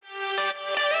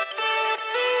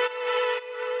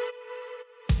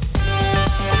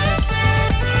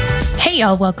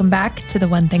y'all. Welcome back to the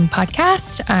One Thing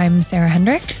podcast. I'm Sarah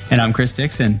Hendricks. And I'm Chris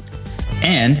Dixon.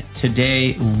 And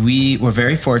today we were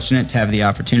very fortunate to have the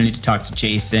opportunity to talk to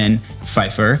Jason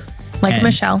Feifer. Like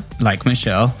Michelle.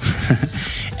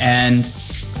 And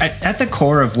at the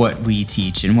core of what we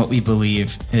teach and what we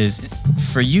believe is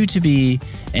for you to be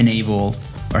enabled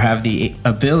or have the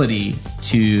ability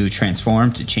to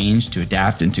transform, to change, to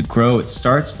adapt, and to grow, it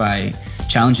starts by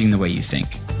challenging the way you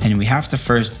think. And we have to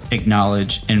first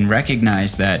acknowledge and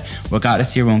recognize that what got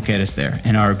us here won't get us there.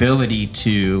 And our ability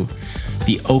to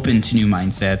be open to new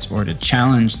mindsets or to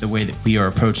challenge the way that we are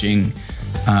approaching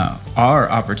our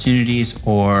opportunities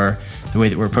or the way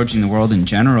that we're approaching the world in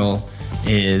general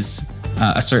is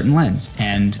a certain lens.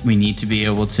 And we need to be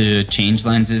able to change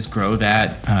lenses, grow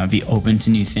that, be open to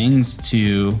new things,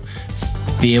 to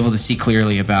be able to see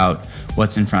clearly about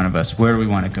what's in front of us, where do we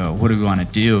want to go, what do we want to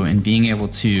do, and being able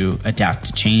to adapt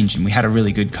to change. And we had a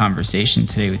really good conversation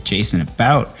today with Jason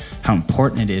about how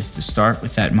important it is to start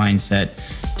with that mindset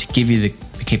to give you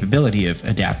the capability of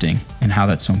adapting and how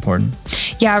that's so important.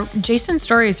 Yeah, Jason's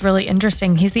story is really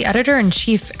interesting. He's the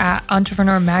editor-in-chief at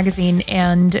Entrepreneur Magazine,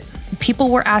 and people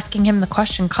were asking him the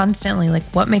question constantly, like,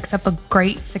 what makes up a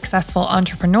great, successful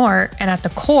entrepreneur? And at the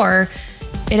core,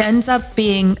 it ends up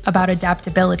being about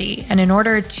adaptability. And in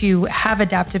order to have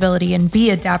adaptability and be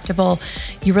adaptable,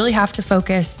 you really have to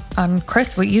focus on,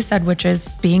 Chris, what you said, which is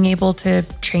being able to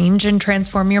change and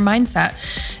transform your mindset.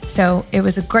 So it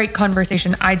was a great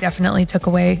conversation. I definitely took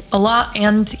away a lot.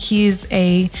 And he's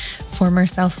a former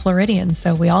South Floridian,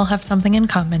 so we all have something in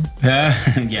common. Yeah,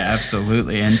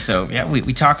 absolutely. And so,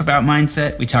 we talk about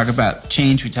mindset. We talk about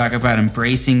change. We talk about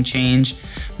embracing change.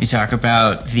 We talk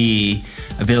about the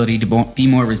ability to be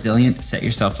more resilient, set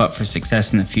yourself up for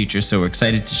success in the future. So we're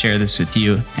excited to share this with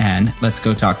you. And let's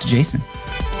go talk to Jason.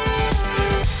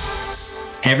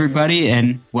 Hey, everybody,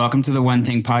 and welcome to the One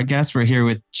Thing podcast. We're here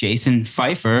with Jason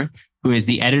Feifer, who is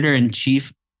the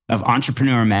editor-in-chief of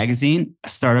Entrepreneur Magazine, a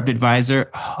startup advisor,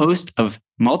 host of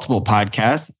multiple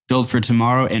podcasts, Build for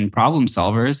Tomorrow and Problem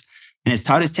Solvers, and has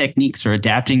taught his techniques for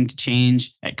adapting to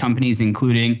change at companies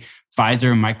including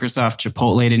Pfizer, Microsoft,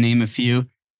 Chipotle, to name a few.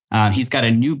 He's got a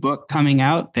new book coming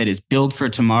out that is Build for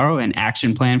Tomorrow, an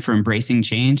action plan for embracing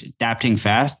change, adapting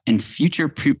fast, and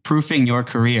future-proofing your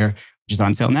career, which is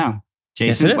on sale now.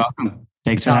 Jason, yes, welcome.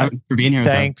 Thanks for being here.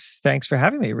 Thanks for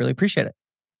having me. Really appreciate it.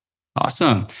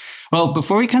 Awesome. Well,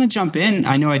 before we kind of jump in,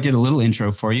 I know I did a little intro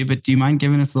for you, but do you mind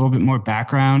giving us a little bit more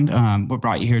background? What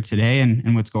brought you here today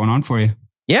and what's going on for you?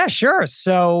 Yeah, sure.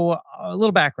 So a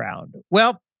little background.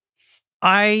 Well,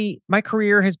 my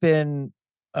career has been,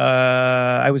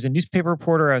 I was a newspaper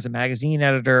reporter, I was a magazine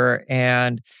editor,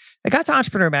 and I got to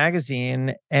Entrepreneur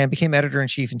Magazine and became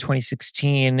editor-in-chief in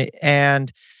 2016. And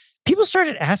people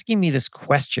started asking me this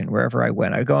question wherever I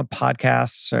went. I'd go on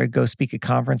podcasts or I'd go speak at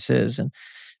conferences, and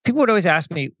people would always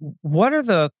ask me, what are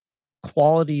the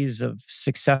qualities of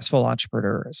successful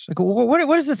entrepreneurs? Like,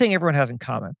 what is the thing everyone has in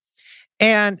common?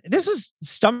 And this was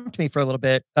stumped me for a little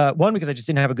bit. One, because I just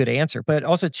didn't have a good answer, but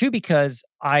also two, because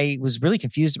I was really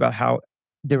confused about how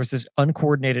there was this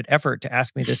uncoordinated effort to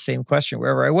ask me this same question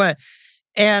wherever I went.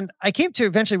 And I came to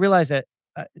eventually realize that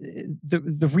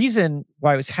the reason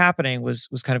why it was happening was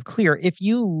kind of clear. If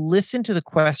you listen to the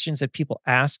questions that people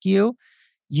ask you,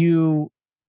 you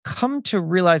come to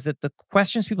realize that the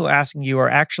questions people are asking you are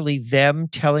actually them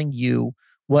telling you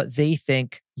what they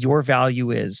think your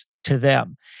value is to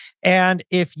them. And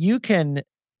if you can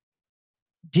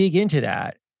dig into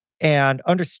that and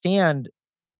understand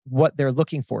what they're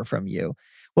looking for from you,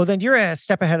 well, then you're a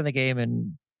step ahead of the game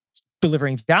and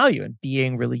delivering value and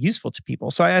being really useful to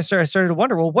people. So I started to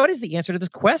wonder, well, what is the answer to this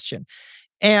question?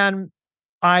 And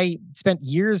I spent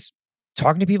years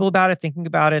talking to people about it, thinking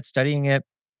about it, studying it.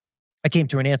 I came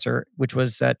to an answer, which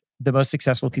was that the most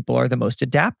successful people are the most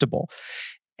adaptable.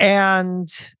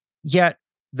 And yet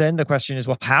then the question is,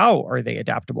 well, how are they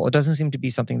adaptable? It doesn't seem to be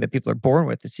something that people are born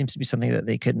with. It seems to be something that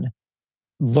they can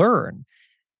learn.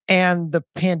 And the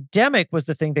pandemic was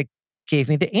the thing that gave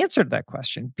me the answer to that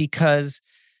question, because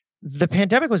the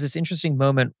pandemic was this interesting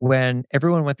moment when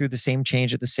everyone went through the same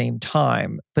change at the same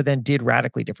time, but then did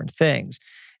radically different things.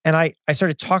 And I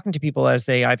started talking to people as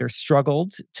they either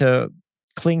struggled to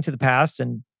cling to the past,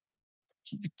 and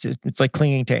it's like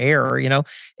clinging to air,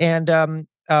 and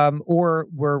or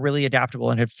were really adaptable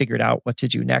and had figured out what to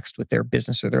do next with their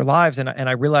business or their lives. And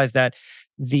I realized that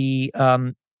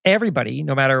everybody,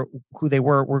 no matter who they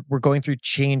were going through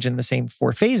change in the same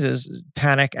four phases: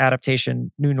 panic,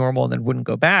 adaptation, new normal, and then wouldn't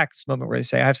go back. This moment where they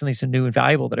say, I have something so new and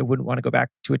valuable that I wouldn't want to go back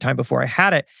to a time before I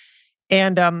had it.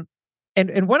 And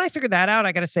and when I figured that out,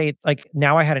 I got to say, like,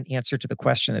 now I had an answer to the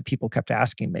question that people kept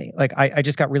asking me. Like, I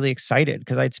just got really excited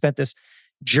because I'd spent this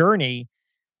journey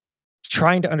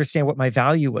trying to understand what my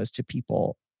value was to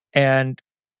people. And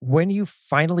when you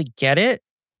finally get it,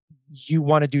 you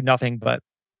want to do nothing but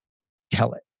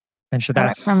tell it. And so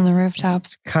Shout it from the rooftops.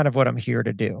 that's kind of what I'm here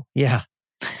to do. Yeah.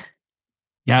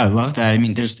 Yeah, I love that. I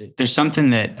mean, there's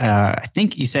something that I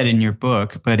think you said in your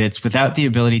book, but it's without the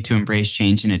ability to embrace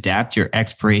change and adapt, your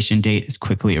expiration date is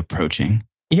quickly approaching.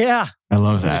 Yeah. I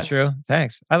love Isn't that. it true?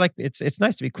 Thanks. I like it's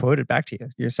nice to be quoted back to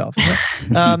yourself.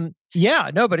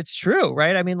 Yeah, no, but it's true,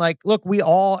 right? I mean, like, look, we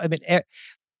all, I mean,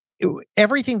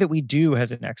 everything that we do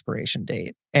has an expiration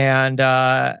date. And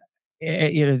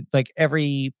like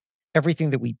everything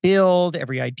that we build,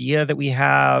 every idea that we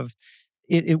have,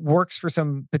 it works for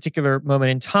some particular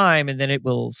moment in time, and then it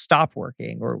will stop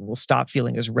working, or it will stop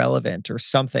feeling as relevant or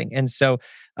something. And so,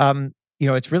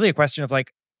 it's really a question of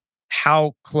like,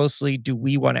 how closely do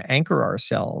we want to anchor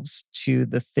ourselves to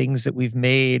the things that we've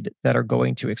made that are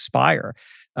going to expire?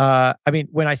 I mean,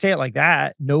 when I say it like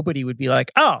that, nobody would be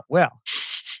like, "Oh, well,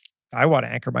 I want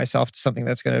to anchor myself to something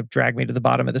that's going to drag me to the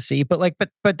bottom of the sea." But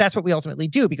that's what we ultimately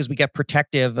do, because we get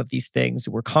protective of these things.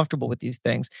 We're comfortable with these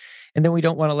things, and then we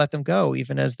don't want to let them go,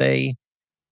 even as they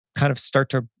kind of start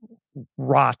to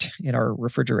rot in our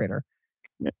refrigerator.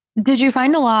 Did you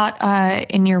find a lot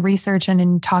in your research and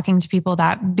in talking to people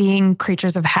that being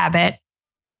creatures of habit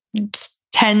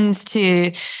tends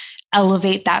to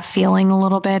elevate that feeling a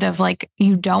little bit of like,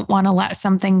 you don't want to let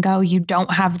something go, you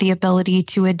don't have the ability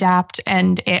to adapt,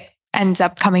 and it ends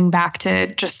up coming back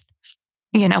to just,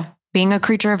 being a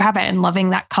creature of habit and loving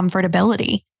that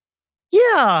comfortability?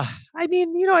 Yeah. I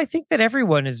mean, I think that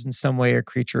everyone is in some way a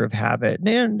creature of habit,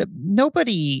 and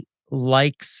nobody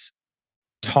likes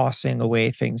tossing away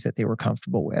things that they were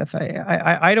comfortable with.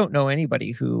 I don't know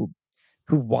anybody who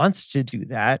wants to do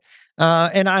that.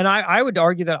 And I would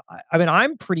argue that I mean,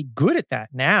 I'm pretty good at that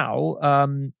now.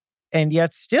 And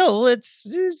yet still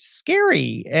it's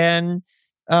scary, and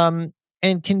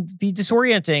can be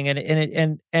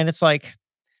disorienting, and it's like,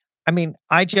 I mean,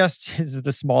 I just this is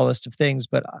the smallest of things,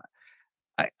 but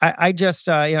I just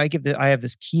I have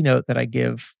this keynote that I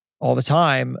give all the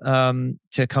time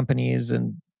to companies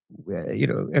and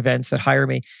events that hire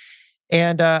me.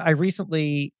 And I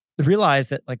recently realized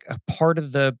that like a part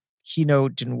of the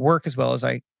keynote didn't work as well as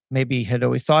I maybe had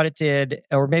always thought it did,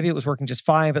 or maybe it was working just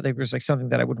fine, but there was like something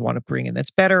that I would want to bring in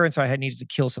that's better. And so I had needed to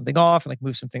kill something off and like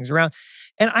move some things around.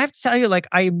 And I have to tell you, like,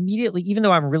 I immediately, even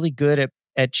though I'm really good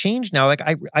at change now, like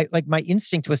I like my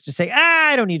instinct was to say,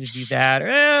 I don't need to do that.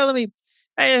 Or, let me,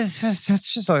 it's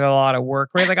just like a lot of work,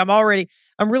 right? Like I'm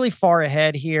really far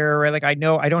ahead here, right? Like I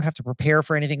know I don't have to prepare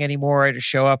for anything anymore. I just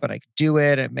show up and I can do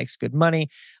it, and it makes good money.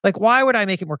 Like, why would I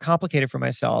make it more complicated for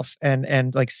myself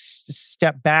and like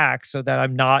step back so that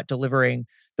I'm not delivering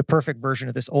the perfect version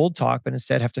of this old talk, but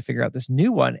instead have to figure out this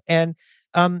new one? And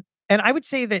I would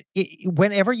say that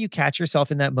whenever you catch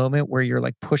yourself in that moment where you're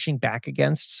like pushing back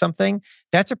against something,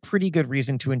 that's a pretty good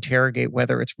reason to interrogate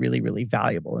whether it's really, really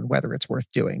valuable and whether it's worth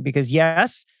doing. Because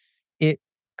yes, it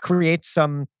creates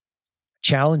some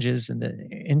challenges in the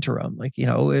interim. Like,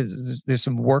 there's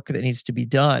some work that needs to be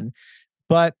done,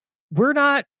 but we're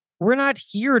not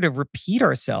here to repeat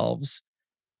ourselves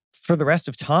for the rest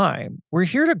of time. We're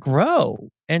here to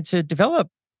grow and to develop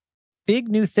big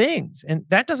new things. And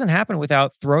that doesn't happen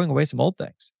without throwing away some old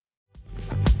things.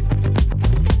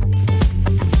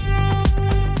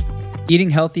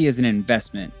 Eating healthy is an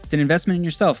investment. It's an investment in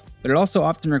yourself, but it also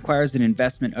often requires an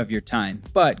investment of your time.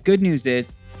 But good news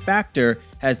is, Factor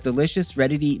has delicious,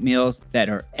 ready-to-eat meals that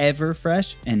are ever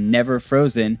fresh and never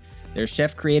frozen. They're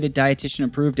chef-created,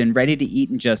 dietitian-approved, and ready to eat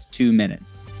in just 2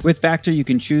 minutes. With Factor, you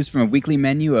can choose from a weekly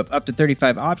menu of up to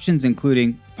 35 options,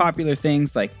 including popular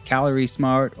things like Calorie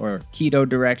Smart or Keto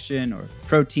Direction or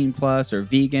Protein Plus or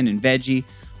Vegan and Veggie.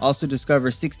 Also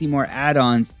discover 60 more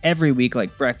add-ons every week,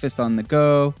 like breakfast on the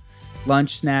go,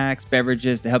 lunch snacks,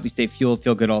 beverages to help you stay fueled,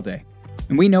 feel good all day.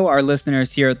 And we know our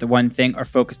listeners here at The One Thing are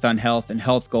focused on health and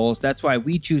health goals. That's why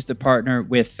we choose to partner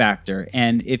with Factor.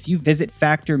 And if you visit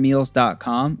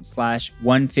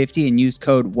factormeals.com/150 and use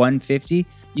code 150,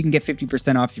 you can get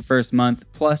 50% off your first month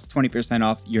plus 20%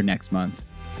 off your next month.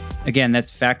 Again,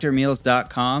 that's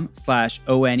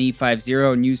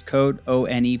factormeals.com/ONE50 and use code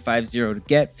ONE50 to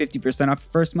get 50% off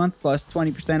your first month plus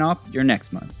 20% off your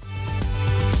next month.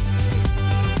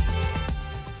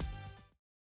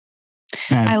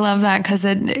 I love that, because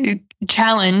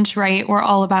challenge, right? We're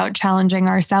all about challenging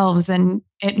ourselves, and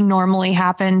it normally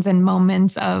happens in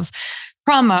moments of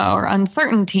trauma or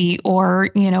uncertainty or,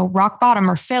 rock bottom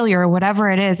or failure or whatever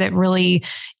it is, it really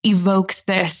evokes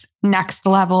this next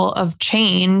level of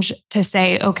change to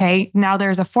say, okay, now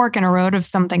there's a fork in a road of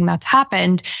something that's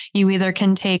happened. You either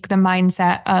can take the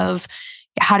mindset of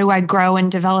how do I grow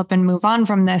and develop and move on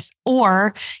from this,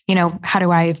 or, how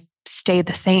do I stay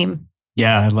the same?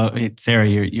 Yeah, I love it, Sarah.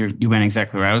 You went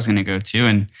exactly where I was going to go too,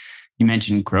 and you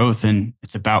mentioned growth, and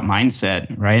it's about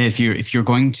mindset, right? If you're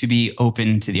going to be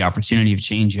open to the opportunity of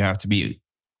change, you have to be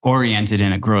oriented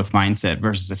in a growth mindset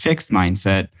versus a fixed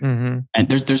mindset. Mm-hmm. And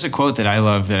there's a quote that I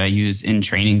love that I use in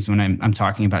trainings when I'm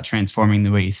talking about transforming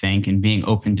the way you think and being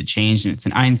open to change, and it's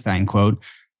an Einstein quote,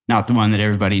 not the one that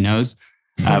everybody knows.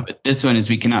 But this one is: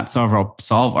 we cannot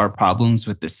solve our problems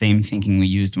with the same thinking we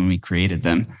used when we created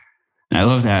them. And I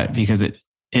love that because it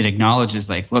acknowledges,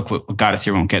 like, look, what got us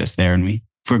here won't get us there. And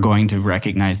if we're going to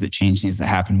recognize that change needs to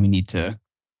happen, we need to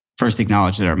first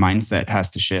acknowledge that our mindset has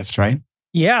to shift, right?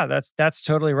 Yeah, that's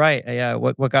totally right. Yeah,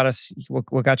 what got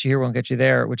you here won't get you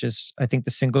there, which is, I think,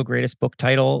 the single greatest book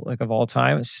title like of all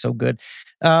time. It's so good.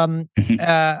 I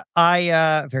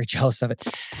very jealous of it.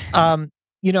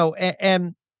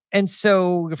 And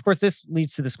so of course this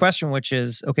leads to this question, which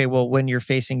is, okay, well, when you're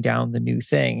facing down the new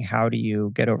thing, how do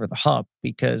you get over the hump?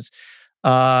 Because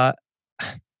uh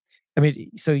I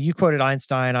mean, so you quoted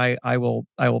Einstein. I will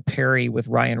parry with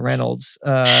Ryan Reynolds.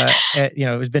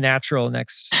 It was the natural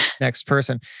next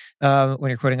person when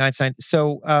you're quoting Einstein.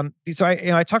 So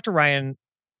I talked to Ryan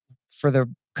for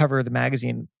the cover of the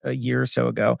magazine a year or so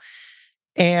ago,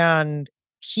 and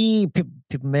people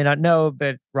may not know,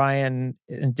 but Ryan,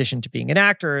 in addition to being an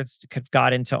actor,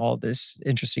 got into all this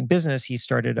interesting business. He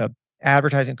started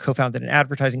co-founded an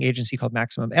advertising agency called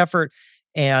Maximum Effort,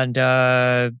 and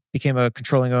became a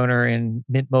controlling owner in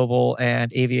Mint Mobile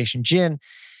and Aviation Gin.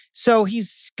 So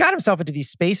he's got himself into these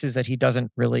spaces that he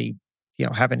doesn't really,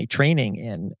 have any training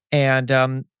in. And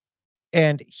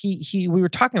we were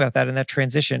talking about that in that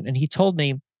transition, and he told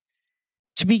me,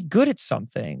 to be good at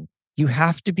something, you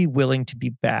have to be willing to be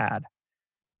bad.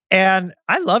 And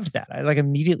I loved that. I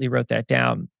immediately wrote that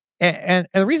down. And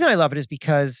the reason I love it is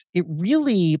because it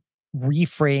really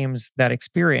reframes that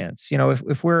experience.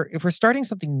 If we're starting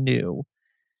something new,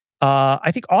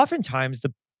 I think oftentimes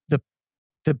the the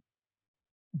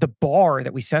the bar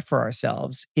that we set for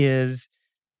ourselves is,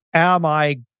 am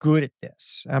I good at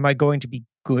this? Am I going to be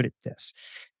good at this?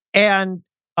 And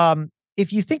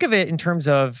if you think of it in terms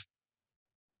of,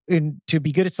 to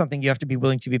be good at something, you have to be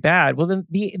willing to be bad. Well, then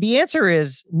the answer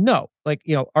is no.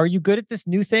 Are you good at this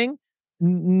new thing?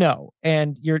 No,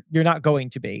 and you're not going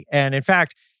to be. And in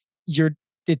fact,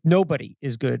 nobody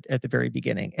is good at the very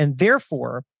beginning. And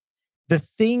therefore, the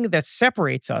thing that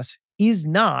separates us is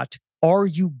not, are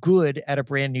you good at a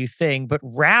brand new thing, but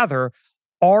rather,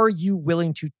 are you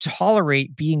willing to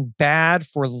tolerate being bad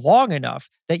for long enough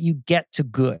that you get to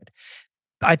good?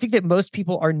 I think that most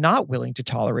people are not willing to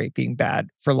tolerate being bad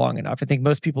for long enough. I think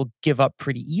most people give up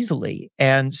pretty easily.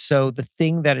 And so the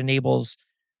thing that enables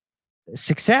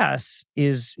success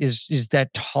is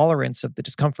that tolerance of the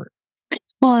discomfort.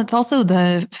 Well, it's also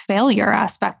the failure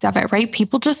aspect of it, right?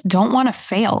 People just don't want to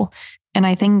fail. And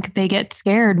I think they get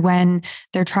scared when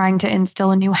they're trying to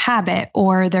instill a new habit,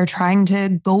 or they're trying to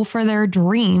go for their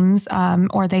dreams,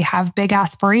 or they have big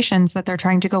aspirations that they're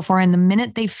trying to go for. And the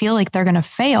minute they feel like they're going to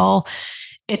fail,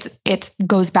 it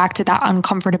goes back to that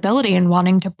uncomfortability and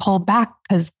wanting to pull back,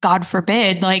 because God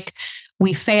forbid,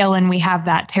 we fail and we have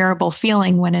that terrible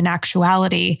feeling, when in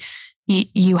actuality,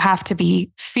 you have to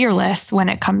be fearless when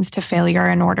it comes to failure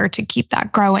in order to keep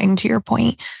that growing, to your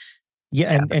point.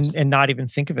 Yeah, and not even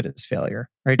think of it as failure,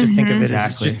 right? Just think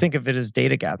of it as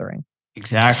data gathering.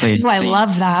 Exactly. Oh, I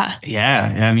love that.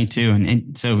 Yeah, me too.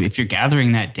 And so if you're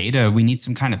gathering that data, we need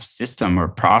some kind of system or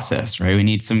process, right? We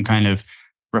need some kind of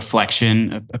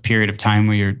reflection, a period of time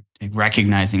where you're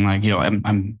recognizing,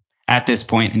 I'm at this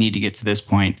point, I need to get to this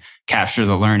point, capture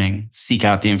the learning, seek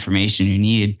out the information you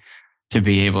need to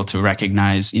be able to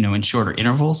recognize, in shorter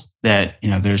intervals that,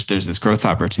 there's this growth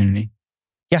opportunity.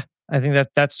 Yeah, I think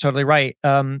that's totally right.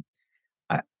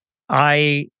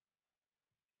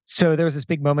 So there was this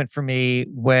big moment for me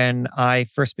when I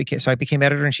became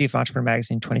editor-in-chief of Entrepreneur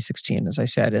Magazine in 2016, as I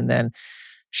said. And then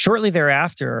shortly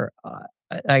thereafter,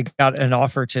 I got an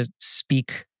offer to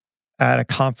speak at a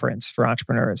conference for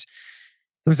entrepreneurs.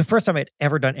 It was the first time I'd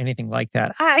ever done anything like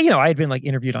that. I had been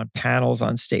interviewed on panels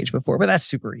on stage before, but that's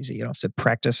super easy. You don't have to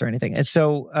practice or anything. And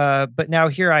so, but now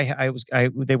here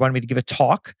they wanted me to give a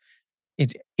talk in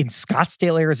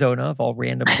Scottsdale, Arizona, of all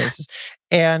random places,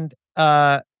 and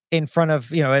in front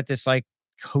of at this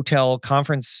hotel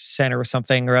conference center or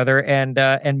something or other, and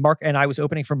I was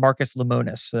opening for Marcus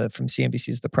Lemonis from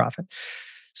CNBC's The Prophet.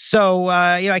 So,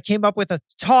 I came up with a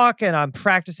talk and I'm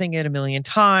practicing it a million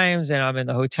times, and I'm in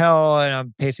the hotel and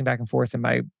I'm pacing back and forth in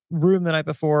my room the night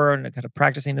before and kind of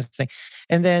practicing this thing.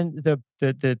 And then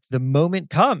the moment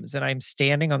comes and I'm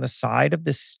standing on the side of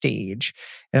this stage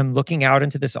and I'm looking out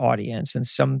into this audience, and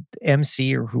some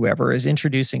MC or whoever is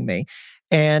introducing me.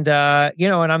 And,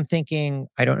 and I'm thinking,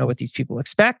 I don't know what these people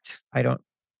expect. I don't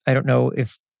know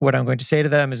if what I'm going to say to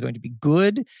them is going to be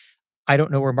good. I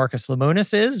don't know where Marcus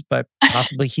Lemonis is, but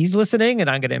possibly he's listening and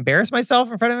I'm going to embarrass myself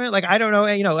in front of him. Like, I don't know,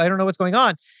 I don't know what's going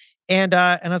on. And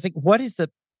I was like,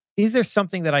 is there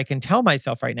something that I can tell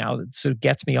myself right now that sort of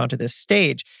gets me onto this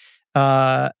stage,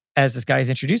 as this guy is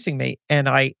introducing me? And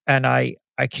I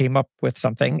came up with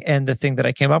something. And the thing that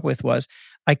I came up with was,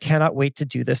 I cannot wait to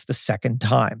do this the second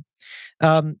time.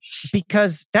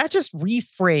 Because that just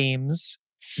reframes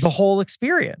the whole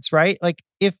experience, right? Like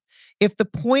if the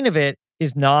point of it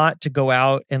is not to go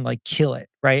out and like kill it,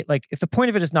 right? Like if the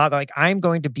point of it is not like I'm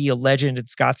going to be a legend in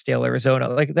Scottsdale, Arizona,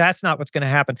 like that's not what's going to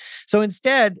happen. So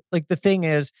instead, like the thing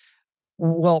is,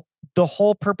 well, the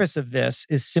whole purpose of this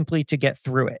is simply to get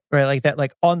through it, right? Like that,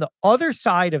 like on the other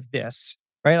side of this,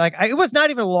 right? Like it was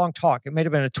not even a long talk. It might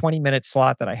have been a 20-minute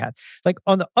slot that I had. Like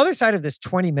on the other side of this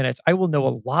 20 minutes, I will know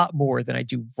a lot more than I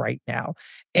do right now.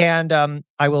 And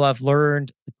I will have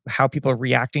learned how people are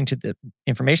reacting to the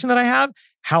information that I have,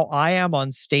 how I am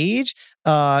on stage.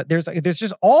 There's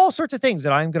just all sorts of things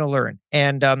that I'm going to learn.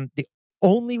 And the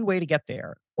only way to get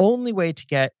there, only way to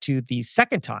get to the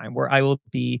second time where I will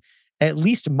be at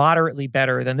least moderately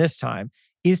better than this time,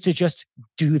 is to just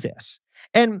do this.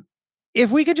 And if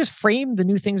we could just frame the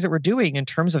new things that we're doing in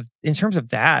terms of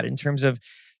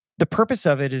the purpose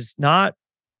of it is not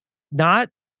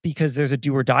because there's a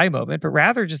do or die moment, but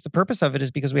rather just the purpose of it is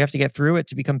because we have to get through it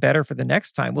to become better for the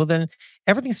next time. Well, then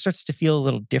everything starts to feel a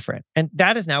little different. And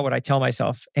that is now what I tell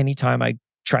myself anytime I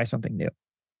try something new.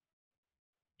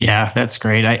 Yeah, that's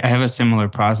great. I have a similar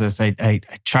process. I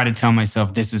try to tell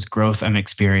myself this is growth I'm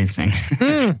experiencing.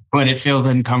 When it feels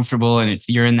uncomfortable and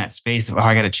you're in that space of,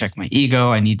 I got to check my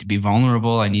ego. I need to be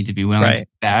vulnerable. I need to be willing to be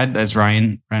bad. As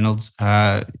Ryan Reynolds,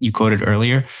 you quoted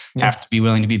earlier, have to be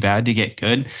willing to be bad to get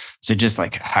good. So just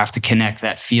like have to connect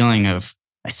that feeling of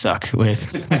I suck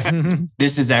with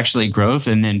this is actually growth.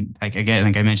 And then like, again,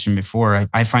 like I mentioned before,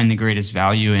 I find the greatest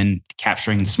value in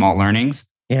capturing the small learnings.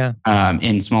 Yeah.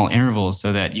 In small intervals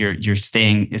so that you're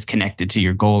staying as connected to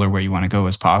your goal or where you want to go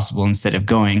as possible, instead of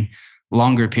going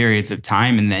longer periods of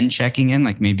time and then checking in.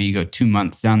 Like maybe you go 2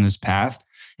 months down this path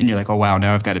and you're like, oh, wow,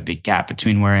 now I've got a big gap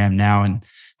between where I am now and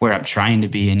where I'm trying to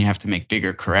be. And you have to make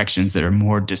bigger corrections that are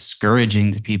more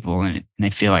discouraging to people. And they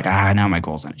feel like, now my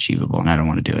goal's unachievable and I don't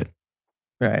want to do it.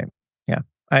 Right. Yeah.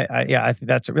 I think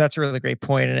that's a really great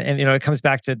point. And it comes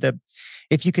back to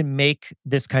if you can make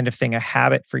this kind of thing a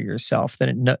habit for yourself,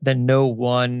 then no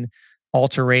one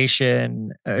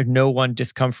alteration, no one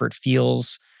discomfort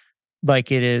feels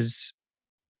like it is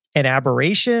an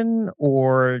aberration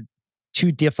or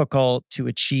too difficult to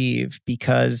achieve,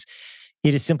 because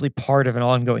it is simply part of an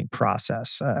ongoing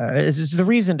process. It's the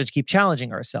reason to keep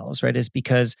challenging ourselves, right? Is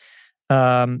because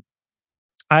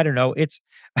I don't know. It's,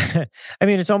 I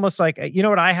mean, it's almost like,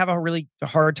 what I have a really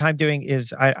hard time doing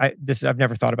is I've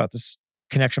never thought about this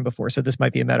connection before. So this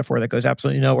might be a metaphor that goes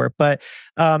absolutely nowhere, but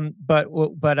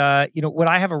what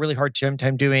I have a really hard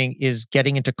time doing is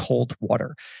getting into cold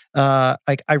water.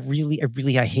 Like I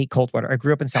hate cold water. I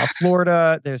grew up in South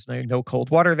Florida. There's no cold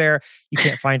water there. You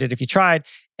can't find it if you tried.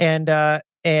 And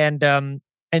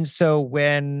so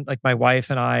when like my wife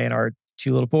and I and our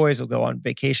 2 little boys will go on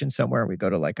vacation somewhere, and we go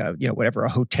to like a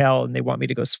hotel, and they want me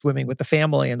to go swimming with the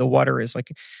family, and the water is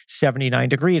like 79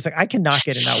 degrees. Like I cannot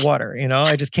get in that water,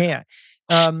 I just can't.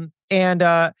 And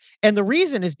the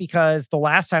reason is because the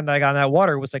last time that I got in that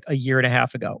water was like a year and a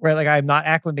half ago, right? Like I'm not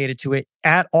acclimated to it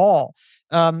at all.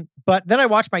 But then I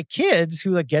watch my kids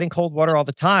who like get in cold water all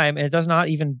the time, and it does not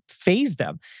even faze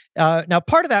them. Now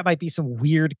part of that might be some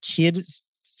weird kids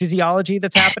physiology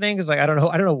that's happening, because like I don't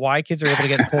know why kids are able to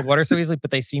get in cold water so easily, but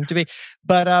they seem to be.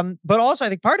 But also I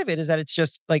think part of it is that it's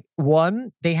just like,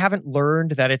 one, they haven't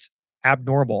learned that it's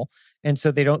abnormal, and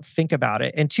so they don't think about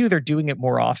it, and 2, they're doing it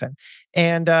more often.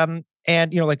 And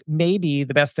like maybe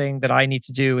the best thing that I need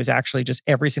to do is actually just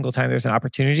every single time there's an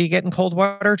opportunity to get in cold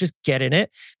water, just get in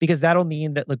it, because that'll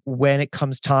mean that like when it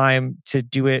comes time to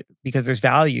do it, because there's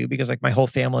value, because like my whole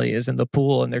family is in the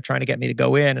pool and they're trying to get me to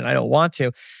go in and I don't want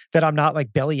to, that I'm not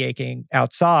like belly aching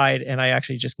outside, and I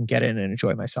actually just can get in and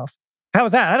enjoy myself. How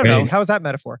was that? I don't know. How was that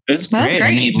metaphor? That's That's great.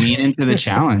 I mean, great. lean into the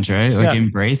challenge, right? Like Yeah.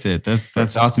 embrace it.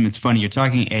 That's awesome. It's funny. You're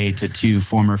talking to two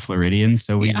former Floridians,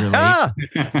 so we Yeah. relate. Ah,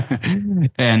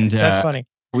 And that's funny.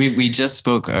 we just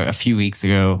spoke a few weeks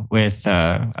ago with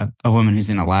a woman who's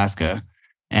in Alaska,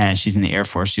 and she's in the Air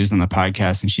Force. She was on the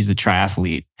podcast, and she's a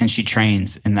triathlete, and she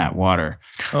trains in that water.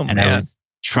 Oh And I man. was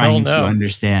trying to no.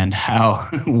 understand how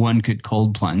one could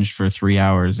cold plunge for 3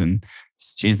 hours, and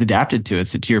she's adapted to it.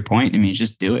 So to your point, I mean,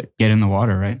 just do it. Get in the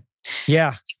water, right?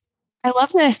 Yeah. I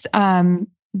love this.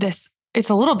 This it's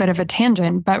a little bit of a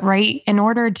tangent, but right, in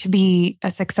order to be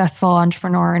a successful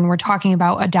entrepreneur, and we're talking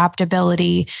about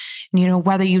adaptability,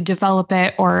 whether you develop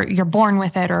it or you're born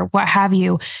with it or what have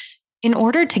you, in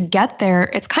order to get there,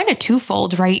 it's kind of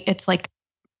twofold, right? It's like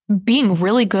being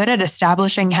really good at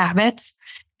establishing habits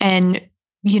and,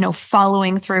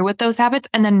 following through with those habits.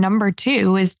 And then number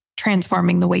two is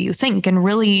transforming the way you think and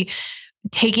really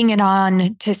taking it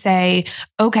on to say,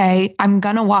 okay, I'm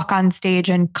going to walk on stage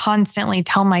and constantly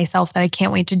tell myself that I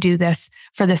can't wait to do this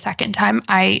for the second time.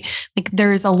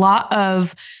 There's a lot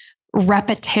of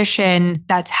repetition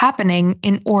that's happening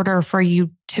in order for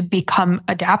you to become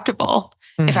adaptable,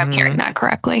 if I'm hearing that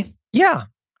correctly. Yeah,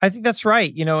 I think that's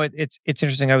right. It's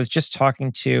interesting. I was just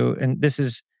talking to, and this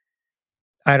is,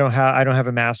 I don't have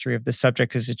a mastery of this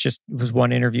subject because it was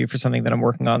one interview for something that I'm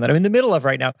working on that I'm in the middle of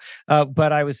right now.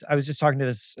 But I was just talking to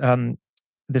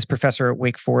this professor at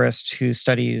Wake Forest who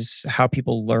studies how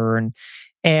people learn,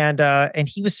 and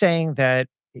he was saying that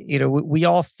we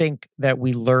all think that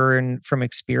we learn from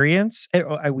experience.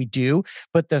 We do,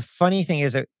 but the funny thing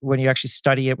is that when you actually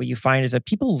study it, what you find is that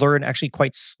people learn actually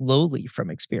quite slowly from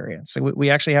experience. So we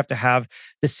actually have to have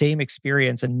the same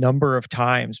experience a number of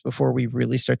times before we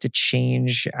really start to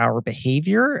change our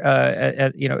behavior,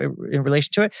 in relation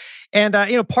to it. And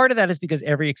part of that is because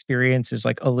every experience is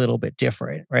like a little bit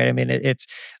different, right? I mean, it's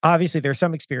obviously there's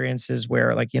some experiences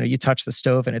where you touch the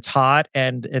stove and it's hot,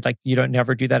 and you don't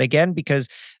never do that again because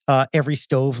every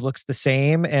stove looks the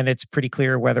same and it's pretty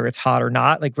clear whether it's hot or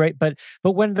not. Right. But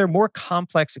when they're more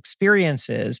complex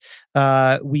experiences,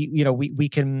 we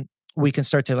can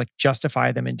start to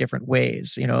justify them in different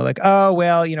ways. Oh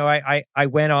well, I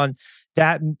went on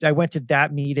that, I went to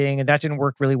that meeting and that didn't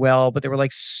work really well, but there were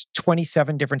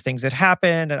 27 different things that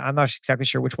happened, and I'm not exactly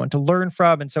sure which one to learn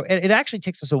from. And so it actually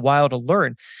takes us a while to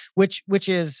learn, which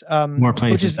is More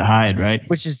places to hide, right?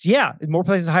 Which is more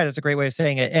places to hide. That's a great way of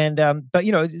saying it. And but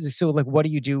so what do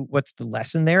you do? What's the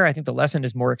lesson there? I think the lesson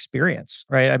is more experience,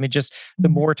 right? I mean, just the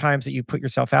more times that you put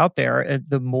yourself out there,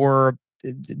 the more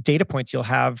data points you'll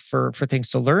have for things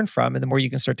to learn from, and the more you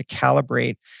can start to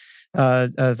calibrate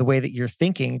the way that you're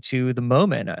thinking to the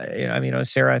moment.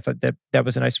 Sarah, I thought that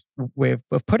was a nice way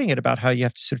of putting it about how you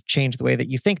have to sort of change the way that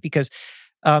you think, because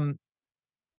what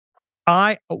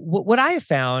I have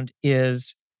found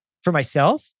is for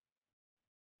myself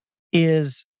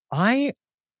is I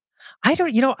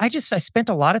spent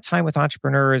a lot of time with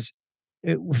entrepreneurs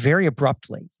very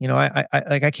abruptly.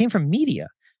 I came from media.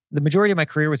 The majority of my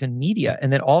career was in media,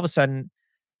 and then all of a sudden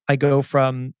I go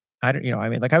from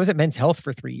I was at Men's Health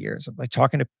for 3 years. I'm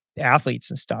talking to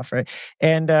athletes and stuff, right?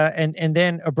 And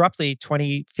then abruptly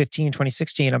 2015,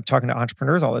 2016, I'm talking to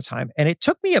entrepreneurs all the time. And it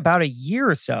took me about a year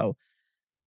or so,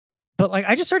 but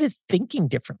I just started thinking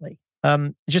differently. I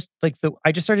just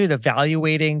started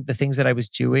evaluating the things that I was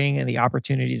doing and the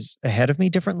opportunities ahead of me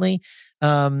differently.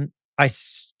 I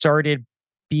started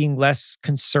being less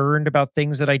concerned about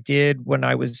things that I did when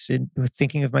I was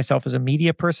thinking of myself as a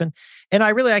media person. And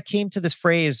I came to this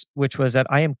phrase, which was that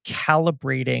I am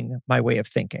calibrating my way of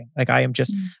thinking.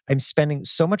 I'm spending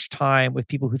so much time with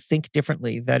people who think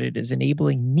differently that it is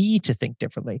enabling me to think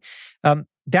differently.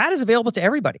 That is available to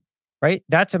everybody, right?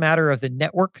 That's a matter of the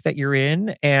network that you're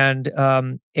in and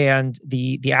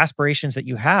the aspirations that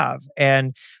you have.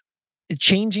 And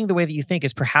changing the way that you think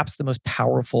is perhaps the most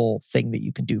powerful thing that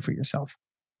you can do for yourself.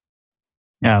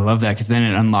 Yeah, I love that, because then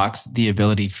it unlocks the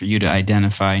ability for you to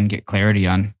identify and get clarity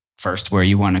on first where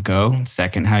you want to go,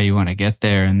 second how you want to get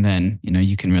there, and then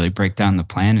you can really break down the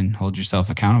plan and hold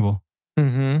yourself accountable.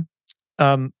 Mm-hmm.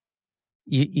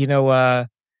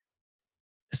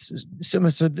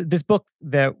 So this book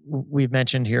that we've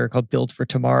mentioned here called "Build for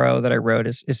Tomorrow" that I wrote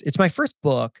is it's my first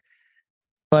book,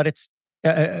 but it's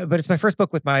my first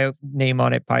book with my name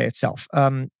on it by itself.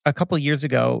 A couple of years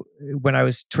ago, when I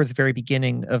was towards the very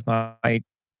beginning of my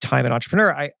time an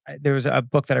entrepreneur, there was a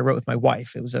book that I wrote with my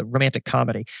wife. It was a romantic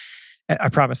comedy. I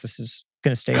promise this is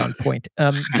going to stay on point.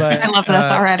 But I love this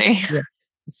already. Yeah.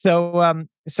 So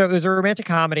it was a romantic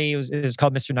comedy. It was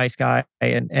called Mr. Nice Guy,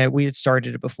 and we had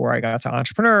started it before I got to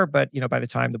Entrepreneur. But by the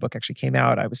time the book actually came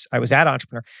out, I was at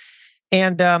Entrepreneur,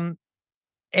 and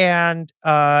And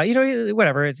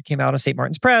whatever, it came out on St.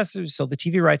 Martin's Press. It was sold the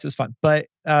TV rights. It was fun. But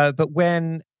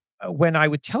when I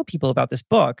would tell people about this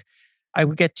book, I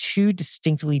would get two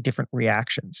distinctly different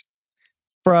reactions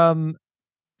from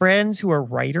friends who are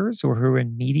writers or who are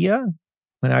in media.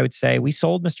 When I would say, we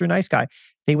sold Mr. Nice Guy,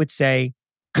 they would say,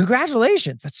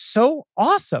 congratulations, that's so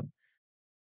awesome.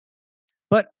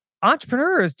 But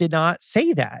entrepreneurs did not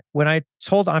say that. When I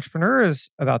told entrepreneurs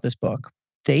about this book,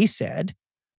 they said,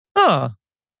 oh,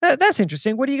 that's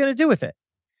interesting. What are you going to do with it?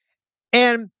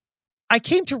 And I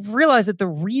came to realize that the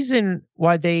reason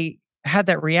why they had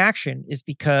that reaction is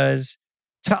because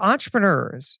to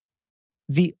entrepreneurs,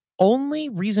 the only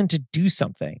reason to do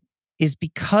something is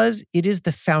because it is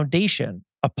the foundation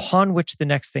upon which the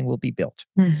next thing will be built.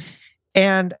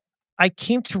 And I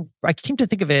came to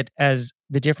think of it as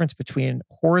the difference between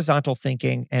horizontal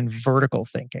thinking and vertical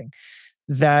thinking.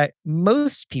 That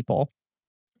most people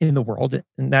in the world,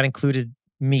 and that included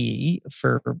me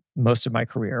for most of my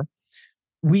career,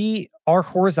 we are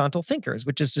horizontal thinkers,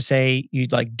 which is to say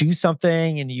you'd like do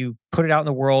something and you put it out in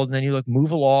the world, and then you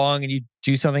move along, and you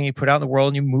do something, you put it out in the world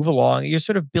and you move along. You're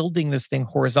sort of building this thing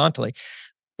horizontally.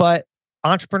 But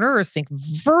entrepreneurs think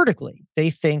vertically. They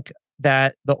think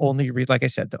that the only reason, like I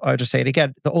said, I'll just say it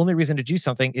again, the only reason to do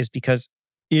something is because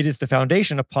it is the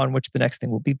foundation upon which the next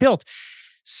thing will be built.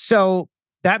 So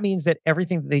that means that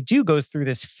everything that they do goes through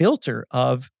this filter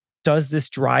of, does this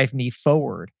drive me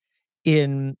forward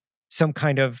in some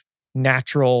kind of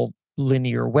natural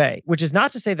linear way? Which is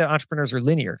not to say that entrepreneurs are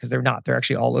linear, because they're not. They're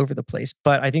actually all over the place.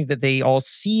 But I think that they all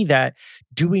see that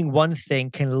doing one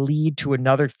thing can lead to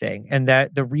another thing, and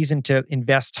that the reason to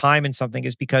invest time in something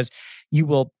is because you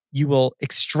will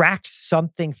extract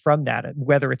something from that,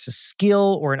 whether it's a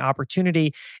skill or an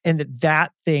opportunity, and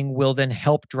that thing will then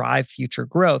help drive future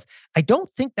growth. I don't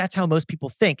think that's how most people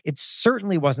think. It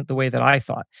certainly wasn't the way that I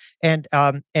thought. And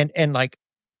like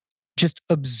just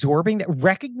absorbing that,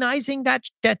 recognizing that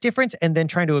difference, and then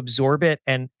trying to absorb it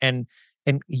and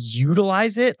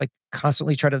utilize it, like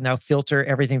constantly try to now filter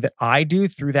everything that I do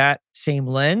through that same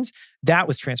lens. That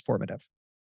was transformative.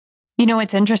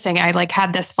 It's interesting. I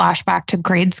had this flashback to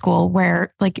grade school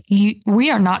where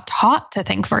we are not taught to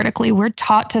think vertically. We're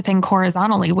taught to think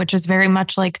horizontally, which is very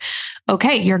much like,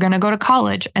 okay, you're going to go to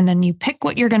college and then you pick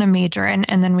what you're going to major in.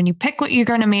 And then when you pick what you're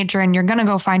going to major in, you're going to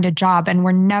go find a job. And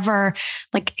we're never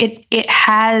it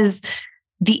has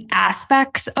the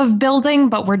aspects of building,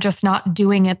 but we're just not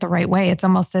doing it the right way. It's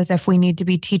almost as if we need to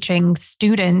be teaching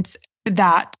students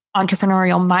that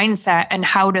entrepreneurial mindset and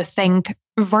how to think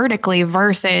vertically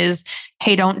versus,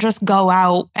 hey, don't just go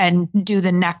out and do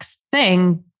the next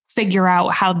thing, figure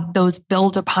out how those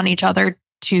build upon each other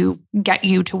to get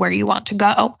you to where you want to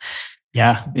go.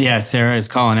 Yeah. Sarah is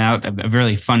calling out a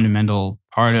really fundamental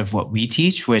part of what we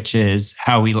teach, which is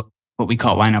what we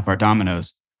call line up our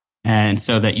dominoes. And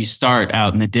so that you start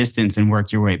out in the distance and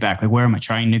work your way back. Like, where am I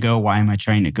trying to go? Why am I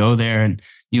trying to go there? And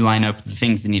you line up the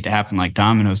things that need to happen like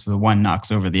dominoes. So the one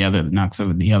knocks over the other, that knocks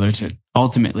over the other to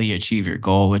ultimately achieve your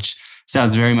goal, which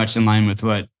sounds very much in line with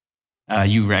what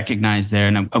you recognize there.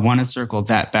 And I want to circle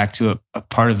that back to a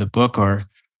part of the book, or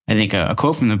I think a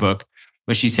quote from the book,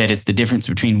 where she said it's the difference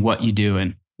between what you do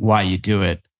and why you do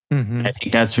it. Mm-hmm. I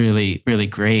think that's really, really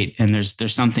great. And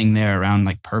there's something there around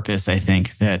purpose, I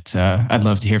think, that I'd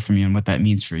love to hear from you and what that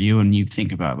means for you. And you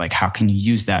think about how can you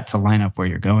use that to line up where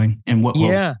you're going, and what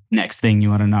next thing you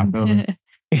want to knock over.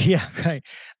 Yeah, right.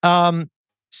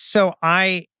 So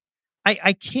I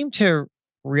came to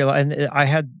realize, and I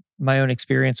had my own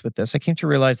experience with this. I came to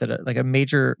realize that a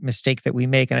major mistake that we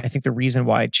make, and I think the reason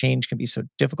why change can be so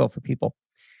difficult for people,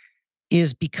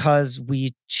 is because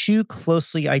we too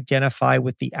closely identify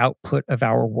with the output of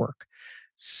our work.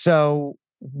 So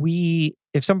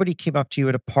if somebody came up to you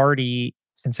at a party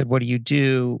and said, "What do you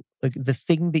do?" The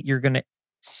thing that you're going to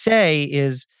say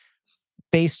is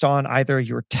based on either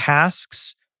your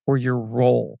tasks or your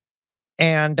role,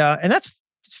 and that's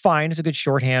fine. It's a good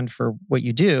shorthand for what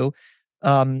you do.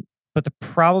 But the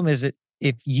problem is that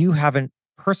if you haven't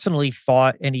personally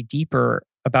thought any deeper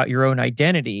about your own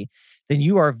identity, then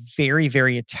you are very,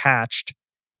 very attached,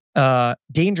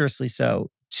 dangerously so,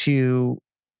 to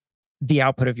the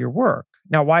output of your work.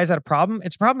 Now, why is that a problem?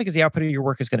 It's a problem because the output of your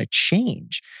work is going to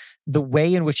change. The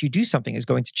way in which you do something is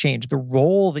going to change. The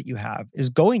role that you have is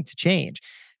going to change.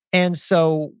 And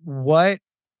so what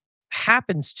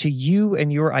happens to you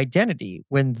and your identity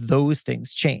when those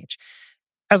things change?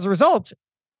 As a result,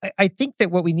 I think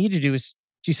that what we need to do is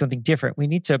do something different. We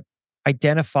need to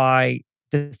identify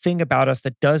the thing about us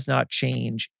that does not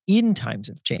change in times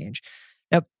of change.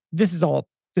 Now, this is all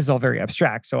very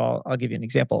abstract, so I'll give you an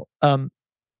example.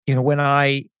 When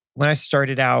I when I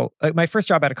started out, my first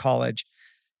job out of college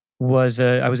was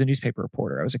I was a newspaper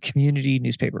reporter. I was a community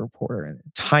newspaper reporter in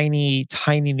a tiny,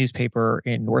 tiny newspaper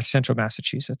in North Central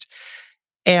Massachusetts.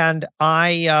 And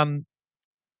I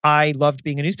loved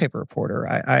being a newspaper reporter.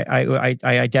 I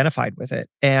identified with it,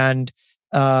 and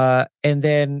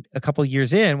then a couple of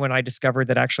years in, when I discovered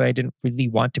that actually I didn't really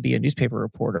want to be a newspaper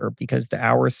reporter because the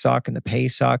hours suck and the pay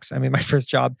sucks. I mean, my first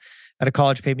job out of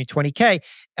college paid me $20K.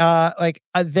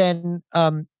 Then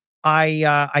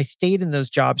I stayed in those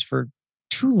jobs for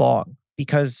too long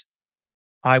because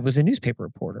I was a newspaper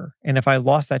reporter, and if I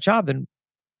lost that job, then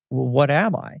well, what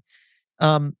am I?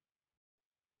 Um,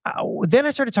 then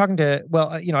I started talking to,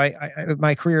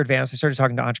 my career advanced. I started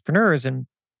talking to entrepreneurs, and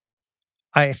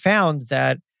I found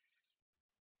that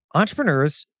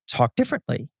entrepreneurs talk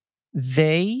differently.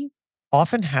 They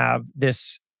often have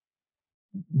this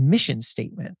mission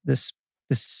statement, this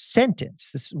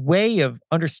sentence, this way of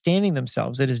understanding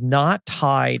themselves that is not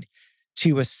tied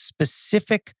to a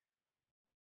specific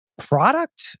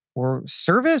product or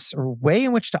service or way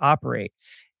in which to operate.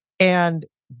 And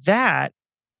that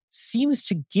seems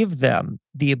to give them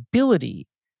the ability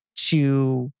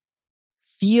to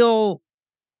feel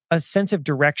a sense of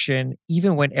direction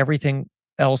even when everything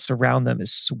else around them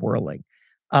is swirling.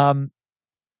 Um,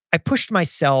 I pushed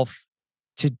myself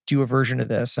to do a version of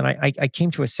this, and I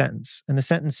came to a sentence, and the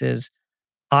sentence is,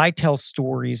 I tell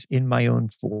stories in my own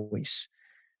voice.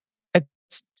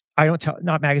 It's, I don't tell,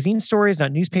 not magazine stories,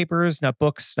 not newspapers, not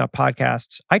books, not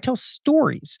podcasts. I tell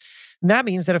stories. And that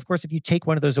means that, of course, if you take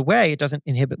one of those away, it doesn't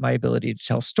inhibit my ability to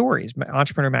tell stories. My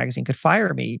Entrepreneur Magazine could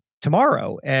fire me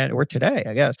tomorrow or today,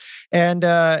 I guess. And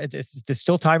there's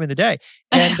still time in the day.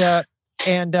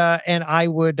 And I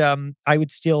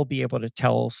would still be able to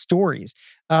tell stories.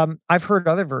 I've heard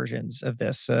other versions of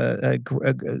this. The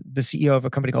CEO of a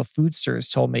company called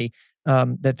Foodsters told me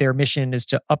that their mission is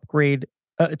to upgrade.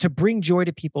 To bring joy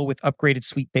to people with upgraded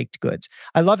sweet baked goods.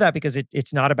 I love that because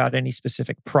it's not about any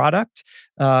specific product.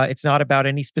 It's not about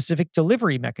any specific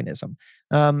delivery mechanism.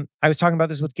 I was talking about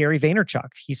this with Gary Vaynerchuk.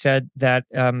 He said that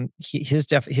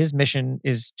his mission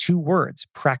is 2 words: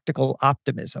 practical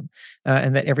optimism,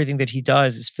 and that everything that he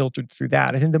does is filtered through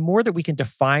that. I think the more that we can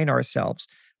define ourselves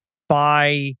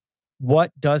by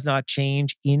what does not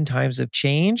change in times of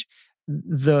change,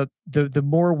 the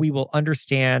more we will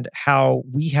understand how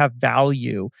we have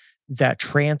value that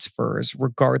transfers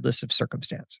regardless of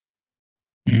circumstance.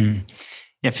 Mhm.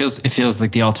 Yeah, it feels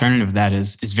like the alternative of that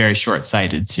is very short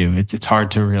sighted too. It's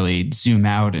hard to really zoom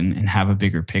out and have a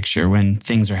bigger picture when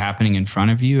things are happening in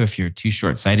front of you. If you're too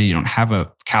short sighted, you don't have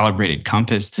a calibrated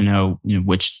compass to know,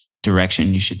 which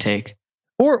direction you should take.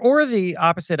 Or the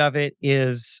opposite of it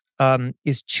is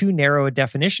too narrow a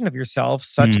definition of yourself,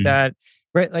 such Mm. that,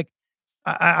 right, like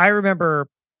I remember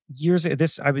years ago,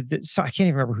 so I can't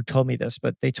even remember who told me this,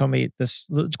 but they told me this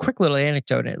quick little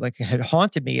anecdote, and it had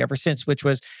haunted me ever since,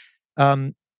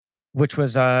 um, it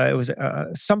was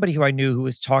somebody who I knew who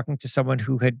was talking to someone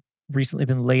who had recently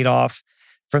been laid off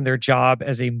from their job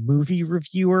as a movie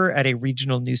reviewer at a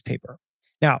regional newspaper.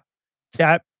 Now,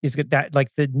 that is good. That, like,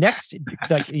 the next,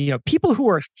 like, people who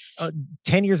are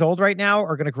 10 years old right now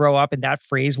are going to grow up, and that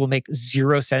phrase will make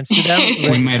zero sense to them. We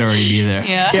Right? might already be there.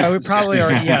 Yeah, we probably are.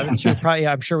 Yeah, that's true. Probably,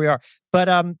 yeah, I'm sure we are. But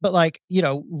like,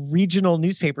 regional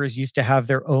newspapers used to have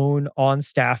their own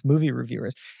on-staff movie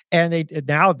reviewers, and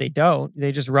now they don't.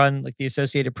 They just run like the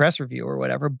Associated Press Review or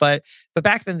whatever. But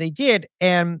back then they did,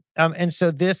 and so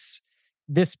this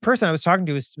person I was talking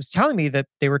to was telling me that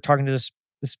they were talking to this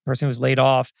person who was laid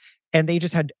off, and they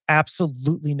just had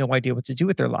absolutely no idea what to do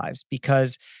with their lives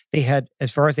because they had,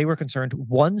 as far as they were concerned,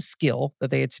 one skill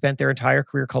that they had spent their entire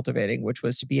career cultivating, which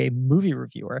was to be a movie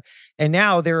reviewer. And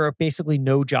now there are basically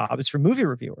no jobs for movie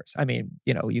reviewers. I mean,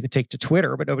 you could take to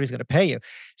Twitter, but nobody's going to pay you.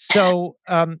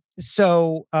 I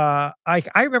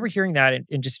remember hearing that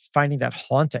and just finding that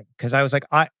haunting, because I was like,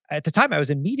 at the time I was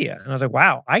in media, and I was like,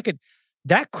 wow,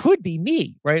 that could be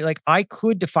me, right? Like, I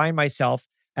could define myself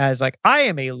as, like, I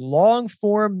am a long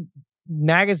form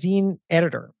magazine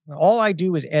editor. All I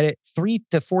do is edit 3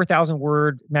 to 4,000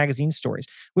 word magazine stories,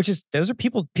 those are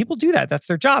people do that. That's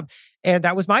their job. And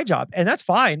that was my job. And that's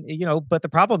fine, but the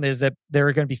problem is that there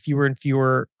are going to be fewer and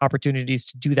fewer opportunities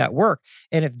to do that work.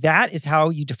 And if that is how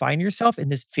you define yourself in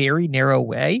this very narrow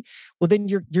way, well, then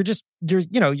you're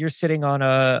sitting on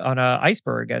a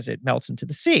iceberg as it melts into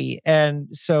the sea. And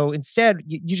so instead,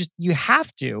 you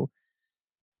have to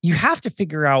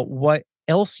figure out what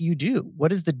else you do.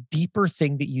 What is the deeper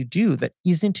thing that you do that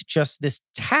isn't just this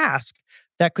task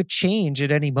that could change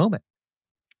at any moment?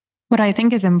 What I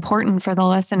think is important for the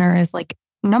listener is, like,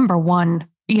 number one,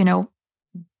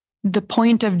 the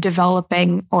point of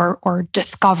developing or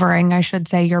discovering, I should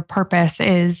say, your purpose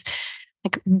is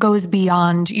like goes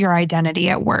beyond your identity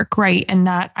at work, right? And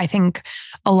that I think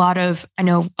I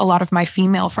know a lot of my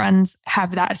female friends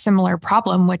have that similar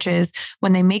problem, which is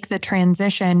when they make the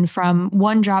transition from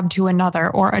one job to another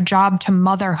or a job to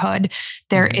motherhood,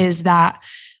 there is that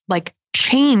like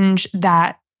change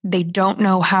that they don't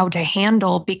know how to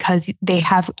handle because they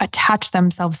have attached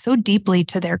themselves so deeply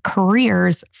to their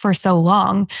careers for so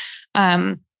long.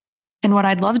 And what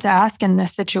I'd love to ask in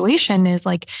this situation is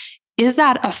like, is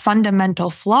that a fundamental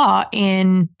flaw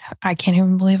in, I can't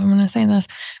even believe I'm going to say this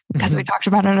because we talked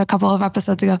about it a couple of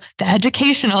episodes ago, the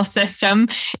educational system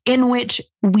in which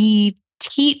we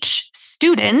teach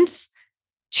students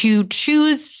to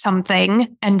choose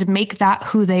something and make that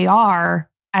who they are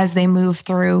as they move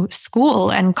through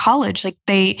school and college. Like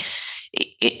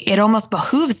it almost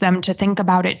behooves them to think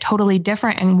about it totally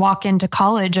different and walk into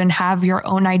college and have your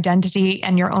own identity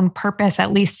and your own purpose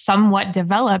at least somewhat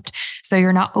developed. So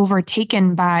you're not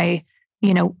overtaken by,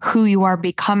 who you are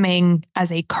becoming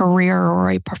as a career or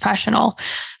a professional.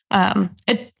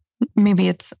 Maybe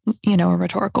it's, a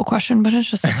rhetorical question, but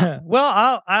it's just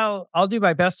well, I'll do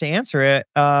my best to answer it.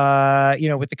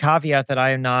 With the caveat that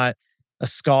I am not a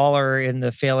scholar in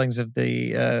the failings of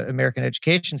the American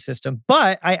education system,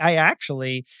 but I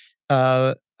actually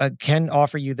can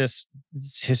offer you this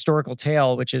historical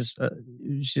tale, which is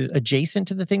adjacent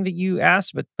to the thing that you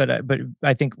asked, but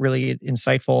I think really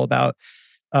insightful about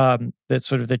the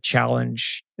sort of the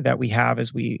challenge that we have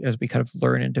as we kind of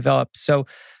learn and develop. So,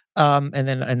 and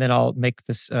then I'll make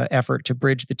this effort to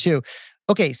bridge the two.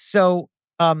 Okay, so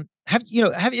have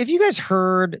you guys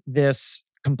heard this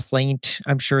complaint?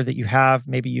 I'm sure that you have.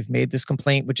 Maybe you've made this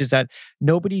complaint, which is that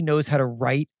nobody knows how to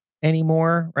write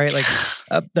anymore, right?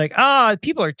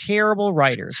 People are terrible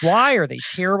writers. Why are they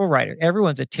terrible writers?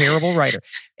 Everyone's a terrible writer.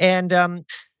 And then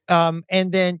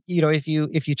if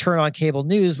you turn on cable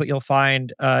news, what you'll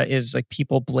find is like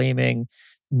people blaming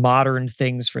modern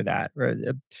things for that. Right?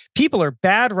 People are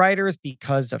bad writers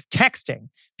because of texting.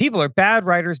 People are bad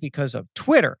writers because of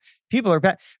Twitter. People are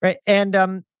bad, right?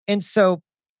 And so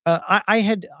I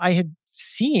had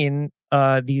seen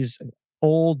these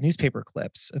old newspaper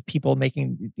clips of people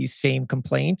making these same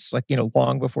complaints, like,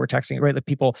 long before texting, right? Like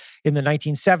people in the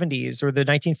 1970s or the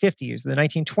 1950s, the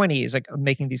 1920s, like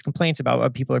making these complaints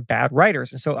about people are bad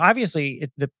writers. And so obviously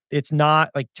it's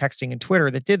not like texting and Twitter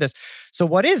that did this. So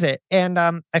what is it? And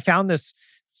I found this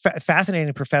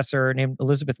fascinating professor named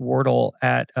Elizabeth Wardle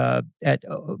at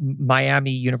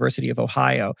Miami University of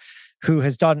Ohio, who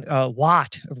has done a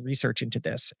lot of research into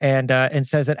this, and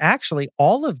says that actually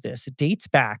all of this dates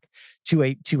back to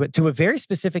a very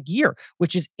specific year,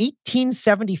 which is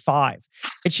 1875.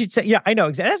 And she'd say, "Yeah, I know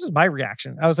exactly." That was my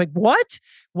reaction. I was like, "What?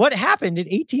 What happened in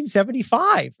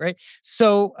 1875?" Right?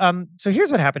 So here's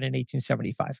what happened in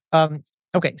 1875.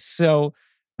 Okay, so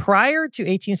prior to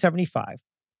 1875,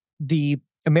 the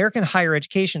American higher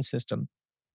education system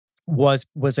was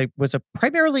a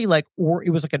primarily like, or it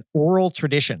was like an oral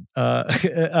tradition,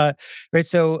 right?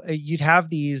 So you'd have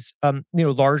these,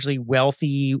 largely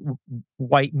wealthy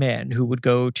white men who would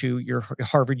go to your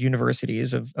Harvard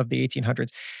universities of the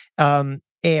 1800s, and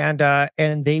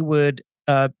they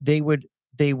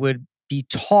would be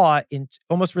taught in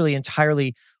almost really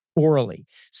entirely orally.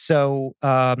 So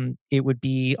it would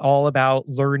be all about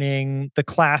learning the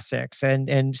classics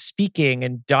and speaking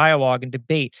and dialogue and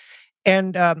debate.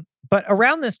 And but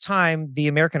around this time, the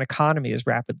American economy is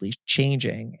rapidly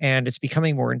changing, and it's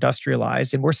becoming more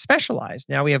industrialized and more specialized.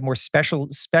 Now we have more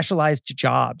specialized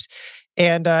jobs,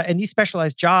 and these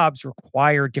specialized jobs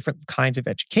require different kinds of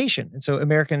education. And so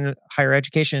American higher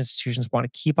education institutions want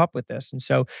to keep up with this, and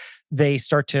so they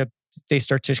start to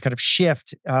kind of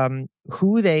shift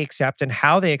who they accept and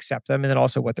how they accept them, and then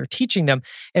also what they're teaching them.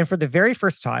 And for the very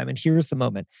first time, and here's the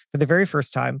moment, for the very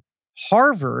first time,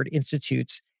 Harvard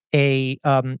institutes a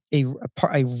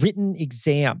written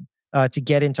exam to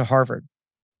get into Harvard.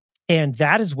 And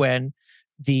that is when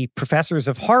the professors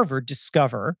of Harvard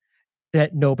discover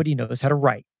that nobody knows how to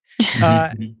write.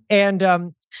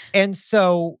 And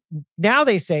so now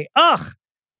they say, "Ugh,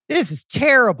 this is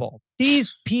terrible.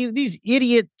 These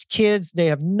idiot kids, they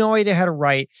have no idea how to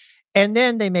write." And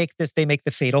then they make the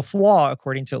fatal flaw,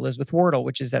 according to Elizabeth Wardle,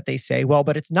 which is that they say, "Well,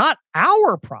 but it's not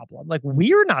our problem. Like,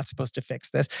 we're not supposed to fix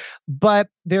this." But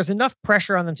there's enough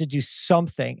pressure on them to do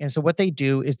something. And so what they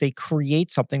do is they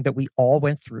create something that we all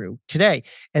went through today.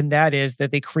 And that is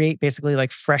that they create basically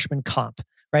like freshman comp.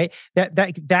 Right.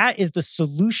 That is the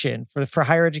solution for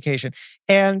higher education.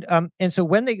 And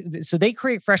so they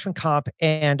create freshman comp,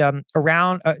 and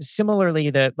around similarly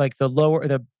the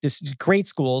this great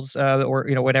schools or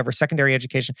whatever secondary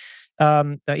education,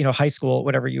 high school,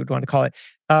 whatever you would want to call it.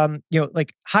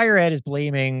 Like higher ed is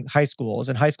blaming high schools,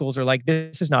 and high schools are like,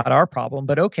 this is not our problem,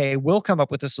 but okay, we'll come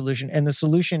up with a solution, and the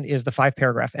solution is the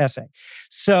 5-paragraph essay.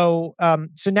 So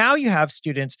now you have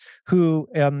students who,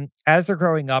 as they're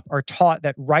growing up, are taught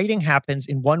that writing happens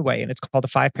in one way, and it's called a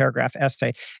 5-paragraph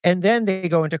essay. And then they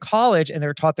go into college, and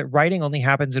they're taught that writing only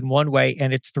happens in one way,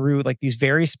 and it's through like this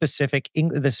very specific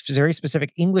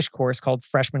English course called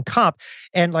freshman comp.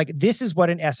 And like, this is what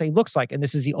an essay looks like, and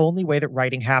this is the only way that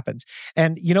writing happens.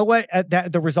 And you know what?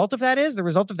 The result of that is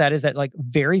that like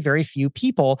very, very few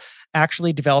people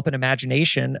actually develop an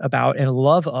imagination about and a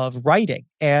love of writing.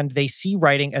 And they see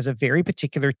writing as a very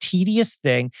particular tedious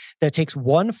thing that takes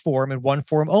one form and one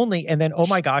form only. And then, oh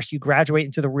my gosh, you graduate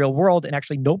into the real world, and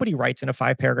actually nobody writes in a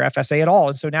 5-paragraph essay at all.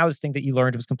 And so now this thing that you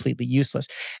learned was completely useless.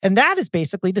 And that is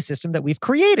basically the system that we've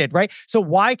created, right? So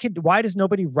why does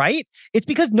nobody write? It's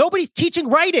because nobody's teaching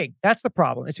writing. That's the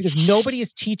problem. It's because nobody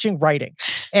is teaching writing.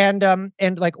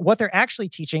 And like what they're actually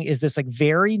teaching is this like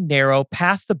very narrow,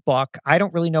 pass the buck, I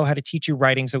don't really know how to teach you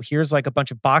writing, so here's like a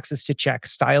bunch of boxes to check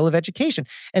style of education.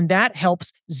 And that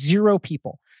helps 0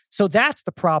 people. So that's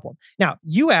the problem. Now,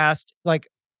 you asked, like,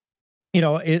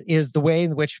 is the way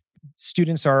in which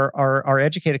students are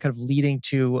educated kind of leading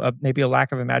to maybe a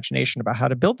lack of imagination about how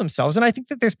to build themselves. And I think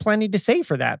that there's plenty to say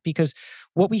for that, because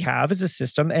what we have is a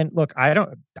system. And look,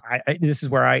 this is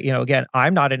where again,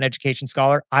 I'm not an education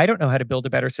scholar. I don't know how to build a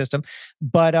better system,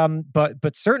 but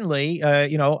certainly,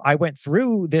 I went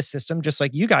through this system just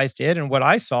like you guys did. And what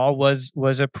I saw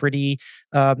was a pretty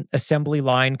assembly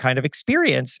line kind of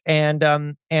experience. And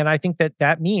I think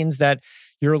that means that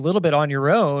you're a little bit on your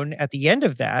own at the end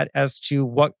of that as to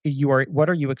what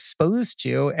are you exposed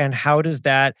to, and how does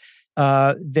that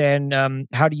then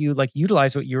how do you like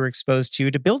utilize what you were exposed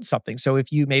to build something? So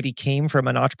if you maybe came from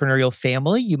an entrepreneurial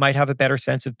family, you might have a better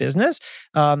sense of business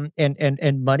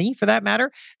and money for that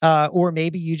matter. Or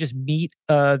maybe you just meet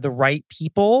the right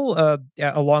people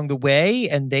along the way,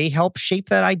 and they help shape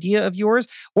that idea of yours.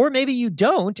 Or maybe you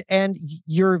don't, and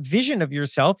your vision of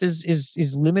yourself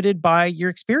is limited by your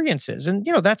experiences, and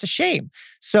that's a shame.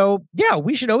 So yeah,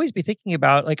 we should always be thinking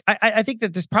about like I think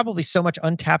that there's probably so much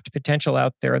untapped potential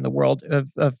out there in the world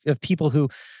of people who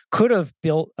could have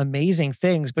built amazing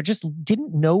things, but just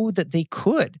didn't know that they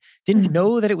didn't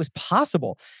know that it was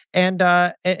possible. And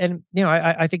I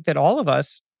think that all of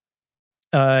us,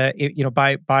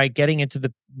 by getting into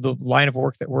the line of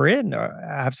work that we're in,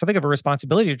 have something of a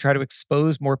responsibility to try to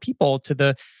expose more people to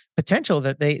the potential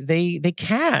that they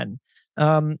can.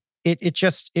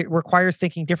 It requires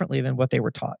thinking differently than what they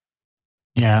were taught.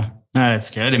 Yeah, no, that's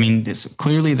good. I mean,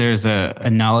 clearly there's a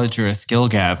knowledge or a skill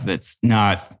gap that's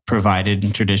not provided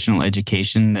in traditional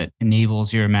education that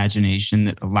enables your imagination,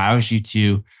 that allows you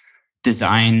to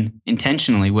design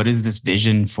intentionally. What is this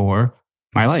vision for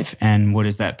my life? And what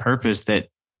is that purpose that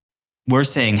we're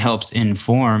saying helps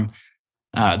inform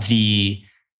the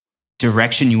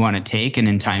direction you want to take, and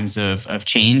in times of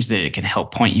change, that it can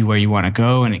help point you where you want to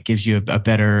go, and it gives you a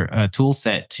better tool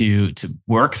set to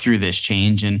work through this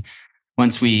change. And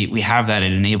once we have that,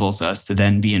 it enables us to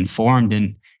then be informed.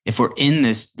 And if we're in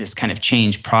this kind of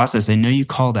change process, I know you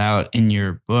called out in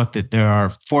your book that there are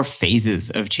 4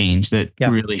 phases of change that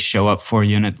really show up for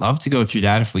you. And I'd love to go through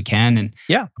that if we can, and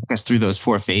walk us through those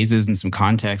 4 phases and some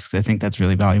context, because I think that's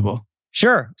really valuable.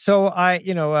 Sure. So I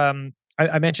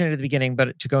mentioned it at the beginning,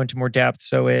 but to go into more depth.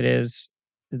 So it is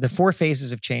the 4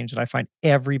 phases of change that I find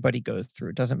everybody goes through.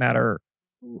 It doesn't matter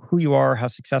who you are, how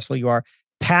successful you are.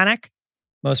 Panic,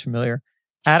 most familiar.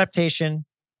 Adaptation,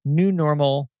 new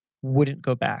normal, wouldn't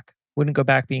go back. Wouldn't go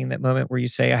back being that moment where you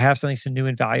say, I have something so new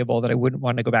and valuable that I wouldn't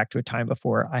want to go back to a time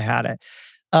before I had it.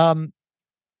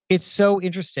 It's so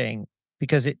interesting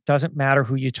because it doesn't matter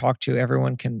who you talk to.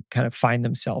 Everyone can kind of find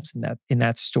themselves in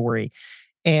that story.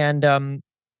 And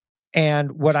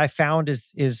what I found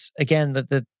is again, that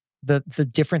the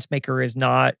difference maker is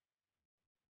not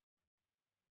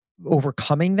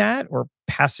overcoming that or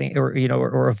passing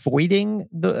or avoiding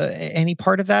any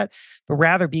part of that, but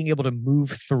rather being able to move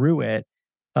through it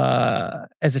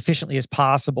as efficiently as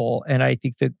possible. And I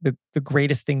think the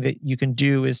greatest thing that you can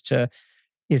do is to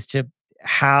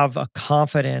have a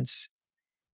confidence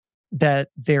that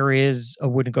there is a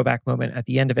wouldn't go back moment at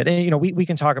the end of it. And we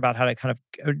can talk about how to kind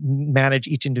of manage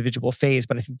each individual phase,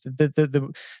 but I think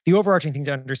the overarching thing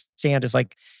to understand is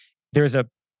like there's a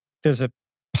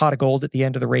pot of gold at the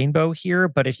end of the rainbow here,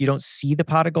 but if you don't see the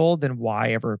pot of gold, then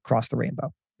why ever cross the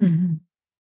rainbow? Mm-hmm.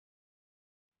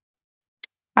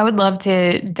 I would love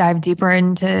to dive deeper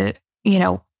into,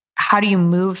 how do you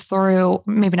move through,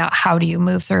 maybe not how do you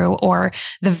move through, or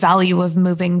the value of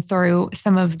moving through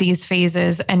some of these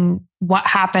phases, and what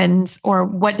happens, or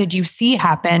what did you see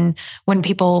happen when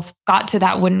people got to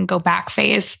that wouldn't go back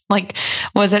phase? Like,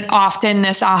 was it often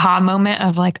this aha moment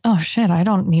of like, oh shit, I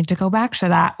don't need to go back to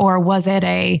that? Or was it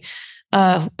a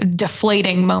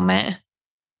deflating moment?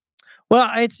 Well,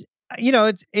 it's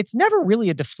never really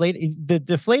a deflate. The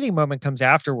deflating moment comes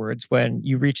afterwards when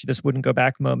you reach this wouldn't go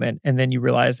back moment, and then you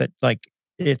realize that like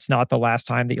it's not the last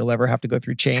time that you'll ever have to go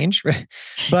through change.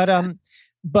 but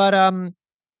but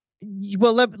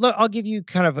well, I'll give you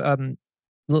kind of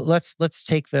let's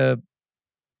take the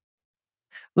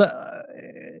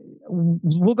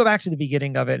we'll go back to the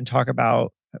beginning of it and talk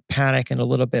about panic in a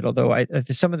little bit. Although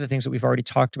some of the things that we've already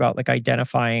talked about, like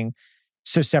identifying,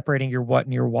 so separating your what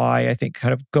and your why, I think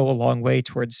kind of go a long way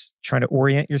towards trying to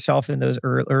orient yourself in those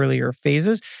earlier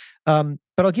phases. But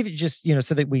I'll give you just,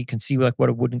 so that we can see like what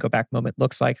a wouldn't go back moment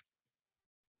looks like.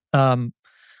 So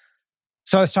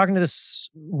I was talking to this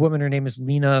woman. Her name is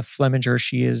Lena Fleminger.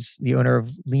 She is the owner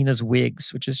of Lena's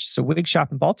Wigs, which is just a wig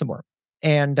shop in Baltimore.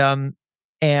 And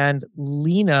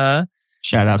Lena,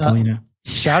 shout out to Lena.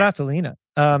 Shout out to Lena.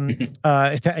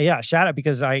 Yeah, shout out,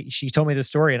 because she told me this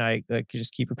story and I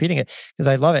just keep repeating it because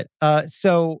I love it.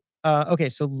 So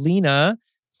Lena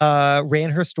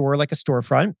ran her store like a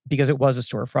storefront, because it was a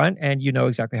storefront, and you know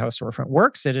exactly how a storefront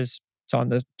works. It's on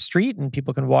the street and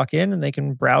people can walk in and they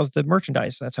can browse the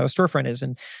merchandise. That's how a storefront is.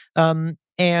 And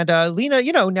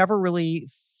Lena, never really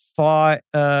thought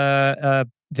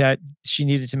that she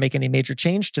needed to make any major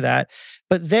change to that.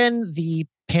 But then the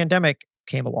pandemic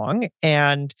came along,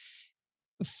 and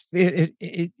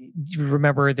you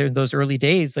remember in those early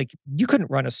days, like you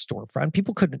couldn't run a storefront.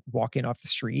 People couldn't walk in off the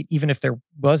street, even if there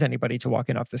was anybody to walk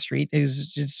in off the street.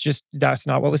 It's just that's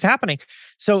not what was happening.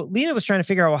 So Lena was trying to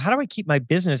figure out, well, how do I keep my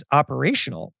business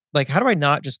operational? Like, how do I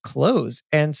not just close?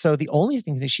 And so the only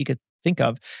thing that she could think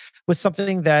of was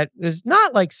something that was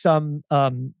not like some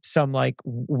like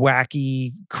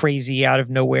wacky, crazy, out of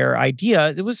nowhere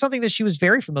idea. It was something that she was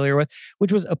very familiar with,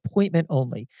 which was appointment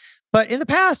only. But in the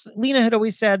past, Lena had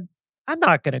always said, I'm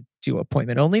not going to do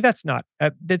appointment only. That's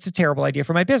a terrible idea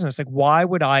for my business. Like, why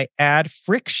would I add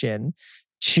friction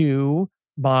to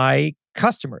my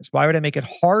customers? Why would I make it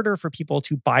harder for people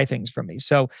to buy things from me?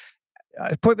 So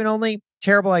appointment only,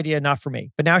 terrible idea, not for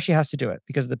me. But now she has to do it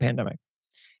because of the pandemic.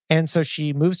 And so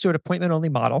she moves to an appointment only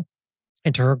model.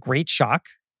 And to her great shock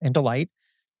and delight,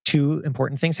 two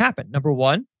important things happen. Number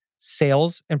one,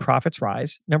 sales and profits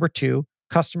rise. Number two,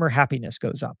 customer happiness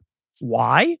goes up.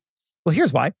 Why? Well,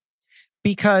 here's why.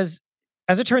 Because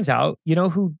as it turns out, you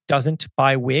know who doesn't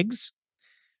buy wigs?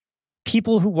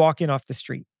 People who walk in off the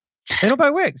street. They don't buy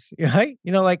wigs, right?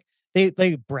 Like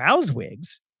they browse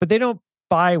wigs, but they don't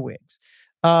buy wigs.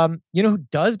 You know who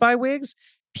does buy wigs?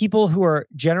 People who are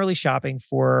generally shopping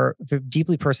for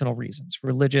deeply personal reasons,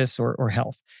 religious or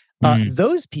health.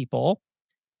 Those people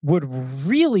would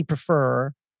really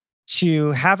prefer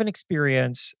to have an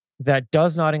experience that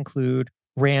does not include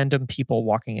random people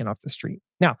walking in off the street.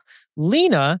 Now,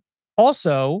 Lena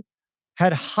also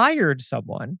had hired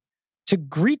someone to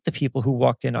greet the people who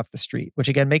walked in off the street, which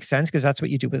again makes sense because that's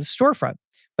what you do with a storefront.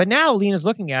 But now Lena's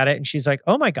looking at it and she's like,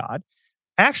 oh my God,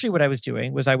 actually what I was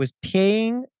doing was I was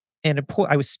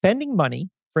spending money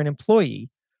for an employee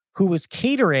who was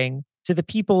catering to the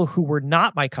people who were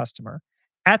not my customer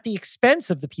at the expense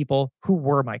of the people who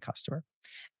were my customer.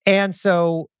 And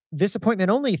so this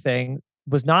appointment only thing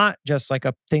was not just like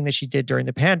a thing that she did during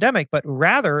the pandemic, but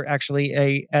rather actually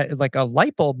a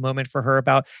light bulb moment for her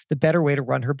about the better way to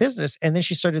run her business. And then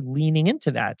she started leaning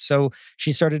into that. So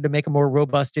she started to make a more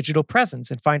robust digital presence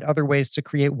and find other ways to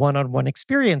create one-on-one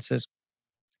experiences.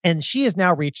 And she has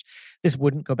now reached this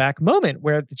wouldn't go back moment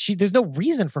where there's no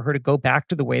reason for her to go back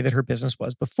to the way that her business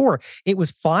was before. It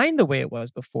was fine the way it was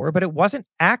before, but it wasn't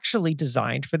actually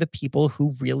designed for the people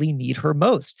who really need her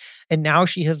most. And now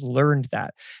she has learned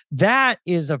that. That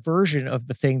is a version of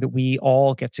the thing that we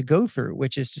all get to go through,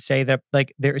 which is to say that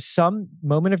like there is some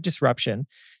moment of disruption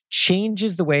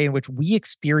changes the way in which we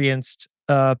experienced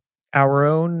our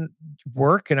own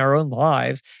work and our own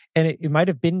lives. And it might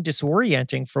have been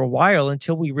disorienting for a while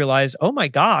until we realized, oh my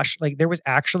gosh, like there was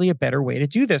actually a better way to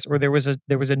do this, or there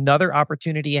was another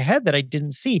opportunity ahead that I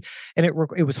didn't see. And it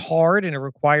was hard and it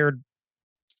required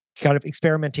kind of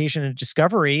experimentation and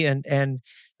discovery and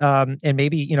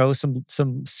maybe,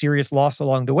 some serious loss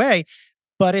along the way,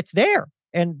 but it's there.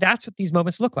 And that's what these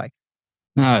moments look like.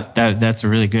 No, that's a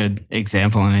really good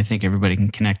example. And I think everybody can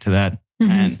connect to that.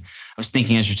 Mm-hmm. And I was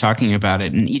thinking as you're talking about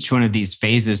it, in each one of these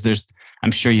phases,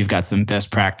 I'm sure you've got some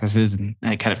best practices and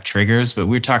kind of triggers, but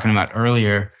we were talking about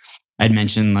earlier, I'd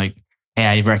mentioned like hey,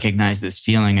 I recognize this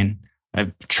feeling, and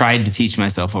I've tried to teach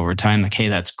myself over time, like, hey,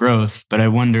 that's growth. But I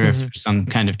wonder if there's some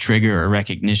kind of trigger or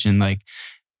recognition, like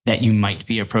that you might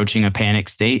be approaching a panic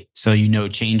state. So,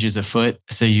 change is afoot.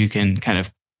 So you can kind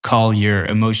of call your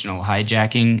emotional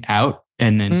hijacking out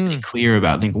and then stay clear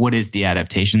about, like, what is the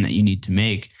adaptation that you need to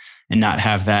make, and not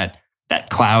have that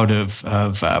cloud of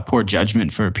poor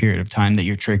judgment for a period of time that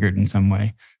you're triggered in some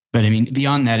way. But I mean,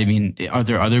 beyond that, I mean, are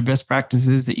there other best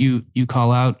practices that you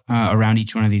call out around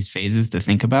each one of these phases to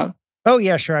think about? Oh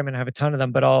yeah, sure. I'm going to have a ton of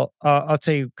them, but I'll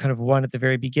tell you kind of one at the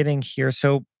very beginning here.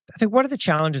 So I think one of the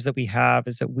challenges that we have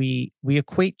is that we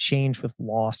equate change with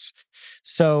loss.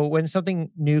 So when something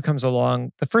new comes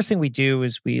along, the first thing we do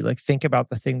is we like think about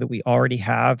the thing that we already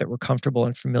have that we're comfortable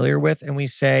and familiar with, and we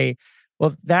say,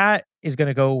 well, that is going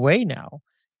to go away now,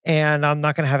 and I'm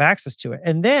not going to have access to it.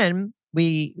 And then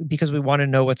because we want to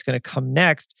know what's going to come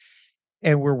next,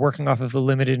 and we're working off of the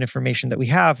limited information that we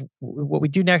have, what we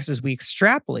do next is we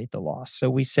extrapolate the loss.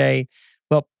 So we say,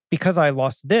 well, because I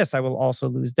lost this, I will also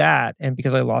lose that. And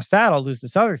because I lost that, I'll lose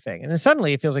this other thing. And then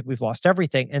suddenly it feels like we've lost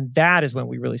everything. And that is when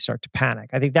we really start to panic.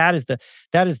 I think that is the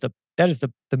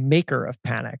maker of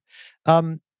panic.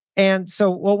 And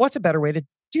so, well, what's a better way to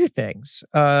do things?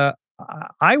 I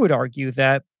would argue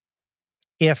that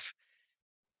if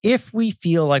we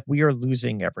feel like we are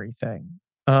losing everything,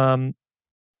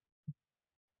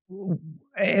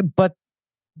 but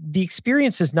the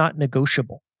experience is not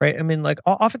negotiable, right? I mean,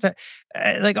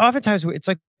 oftentimes it's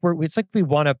like we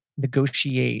want to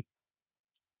negotiate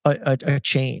a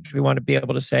change. We want to be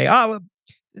able to say, oh, well,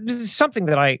 this is something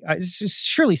that this is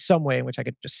surely some way in which I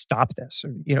could just stop this,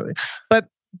 or But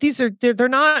they're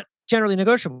not generally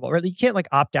negotiable, right? You can't like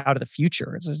opt out of the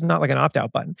future. It's not like an opt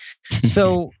out button.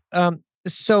 So,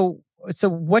 so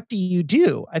what do you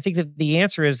do? I think that the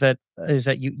answer is that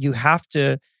you have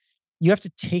to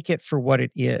take it for what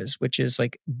it is, which is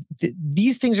like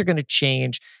these things are going to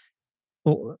change.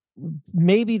 Well,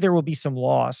 maybe there will be some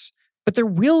loss, but there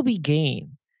will be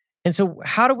gain. And so,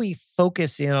 how do we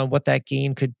focus in on what that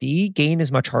gain could be? Gain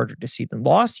is much harder to see than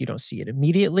loss. You don't see it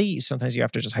immediately. Sometimes you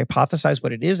have to just hypothesize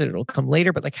what it is, and it'll come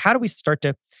later. But like, how do we start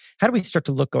to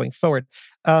look going forward?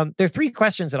 There are three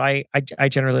questions that I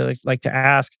generally like to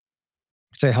ask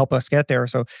to help us get there.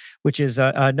 So, which is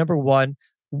number one,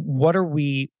 what are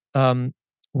we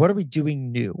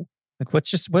doing new? Like,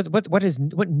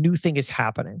 what new thing is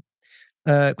happening?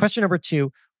 Question number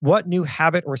two, what new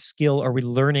habit or skill are we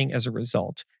learning as a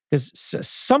result? Because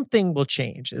something will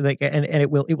change, like, and it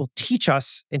will teach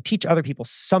us and teach other people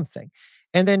something.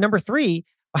 And then number three,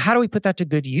 how do we put that to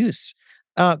good use?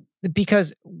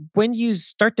 Because when you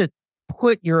start to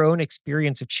put your own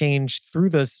experience of change through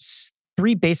those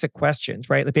three basic questions,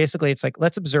 right? Like basically, it's like,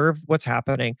 let's observe what's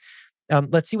happening.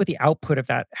 Let's see what the output of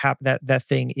that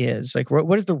thing is. Like,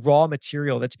 what is the raw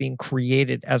material that's being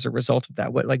created as a result of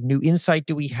that? What like new insight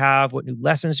do we have? What new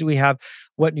lessons do we have?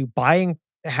 What new buying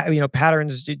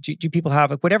patterns do people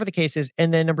have? Like, whatever the case is.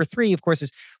 And then number three, of course,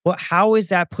 is, well, how is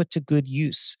that put to good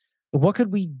use? What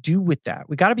could we do with that?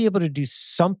 We got to be able to do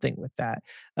something with that.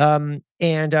 Right.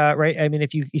 I mean,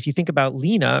 if you think about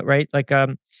Lena, right, like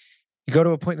you go to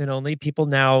appointment only. People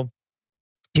now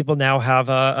have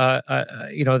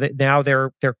now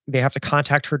they have to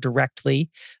contact her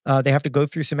directly. They have to go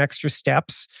through some extra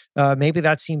steps. Maybe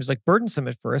that seems like burdensome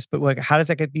at first, but like, how does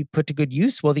that get be put to good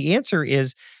use? Well, the answer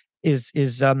is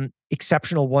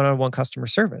exceptional one-on-one customer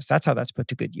service. That's how that's put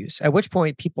to good use. At which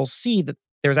point people see that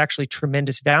there's actually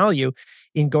tremendous value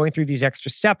in going through these extra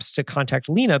steps to contact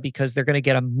Lena, because they're going to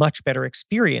get a much better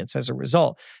experience as a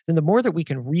result. Then the more that we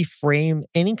can reframe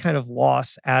any kind of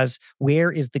loss as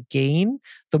where is the gain,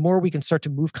 the more we can start to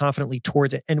move confidently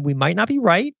towards it. And we might not be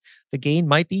right. The gain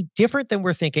might be different than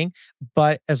we're thinking,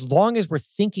 but as long as we're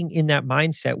thinking in that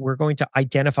mindset, we're going to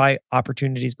identify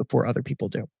opportunities before other people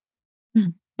do.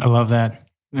 I love that.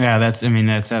 Yeah, that's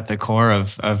at the core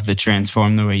of the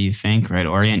transform the way you think, right?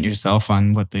 Orient yourself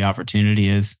on what the opportunity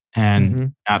is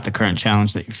and not the current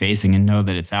challenge that you're facing, and know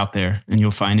that it's out there, and you'll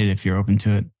find it if you're open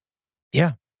to it.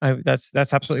 Yeah, that's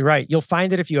absolutely right. You'll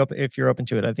find it if you're open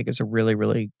to it. I think is a really,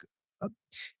 really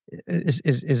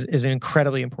is an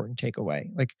incredibly important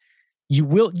takeaway. Like, you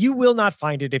will not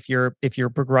find it if you're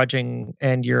begrudging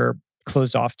and you're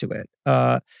closed off to it.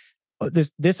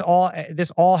 This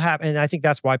all happen, and I think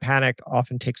that's why panic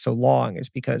often takes so long, is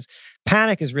because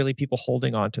panic is really people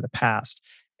holding on to the past,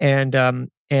 and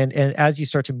as you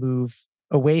start to move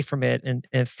away from it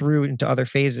and through into other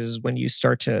phases, when you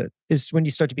start to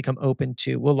become open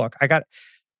to, well, look, I got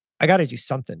to do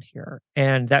something here,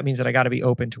 and that means that I got to be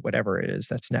open to whatever it is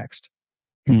that's next.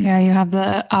 Yeah, you have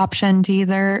the option to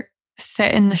either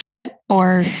sit in the shit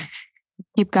or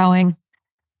keep going.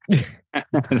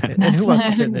 And who wants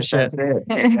to sit in this shit?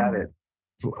 Got it.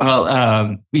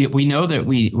 Well, we know that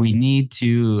we need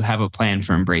to have a plan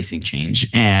for embracing change,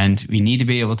 and we need to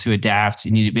be able to adapt.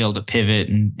 You need to be able to pivot,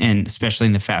 and especially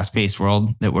in the fast-paced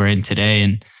world that we're in today,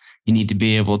 and you need to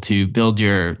be able to build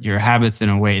your habits in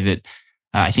a way that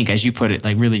I think, as you put it,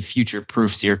 like really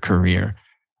future-proofs your career.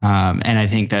 And I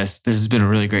think this has been a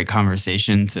really great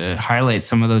conversation to highlight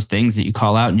some of those things that you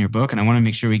call out in your book. And I want to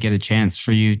make sure we get a chance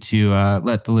for you to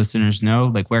let the listeners know,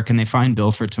 like, where can they find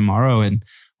Build for Tomorrow, and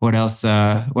what else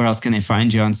can they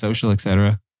find you on social, et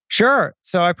cetera? Sure.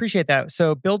 So I appreciate that.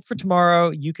 So Build for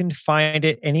Tomorrow, you can find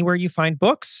it anywhere you find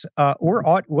books or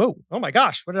whoa. Oh my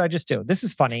gosh. What did I just do? This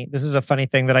is funny. This is a funny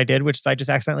thing that I did, which is I just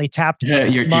accidentally tapped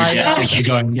You're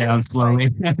going down slowly.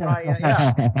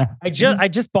 I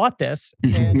just bought this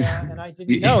and I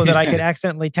didn't know that I could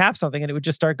accidentally tap something and it would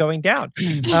just start going down.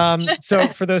 So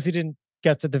for those who didn't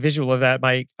get to the visual of that,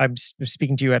 I'm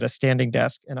speaking to you at a standing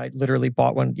desk, and I literally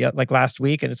bought one like last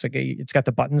week, and it's got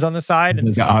the buttons on the side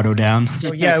and the auto down.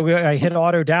 So I hit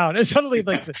auto down, and suddenly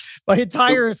my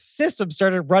entire system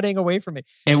started running away from me.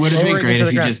 It would have been great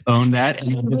if you just owned that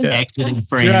and then just exited the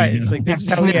frame. Right, it's like this is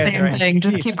how we same thing.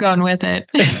 Just keep going with it.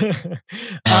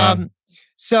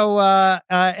 So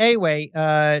anyway,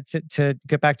 to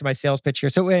get back to my sales pitch here.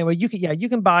 So anyway, you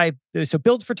can buy, so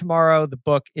Build for Tomorrow, the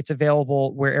book. It's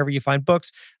available wherever you find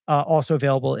books. Also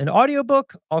available in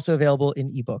audiobook, also available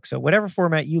in ebook. So whatever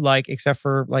format you like, except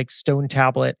for like Stone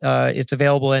Tablet, it's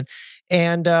available in.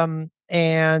 And then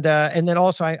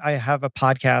also I have a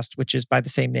podcast which is by the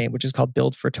same name, which is called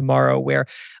Build for Tomorrow, where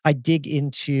I dig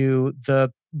into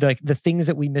the things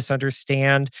that we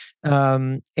misunderstand,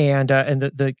 and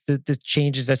the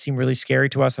changes that seem really scary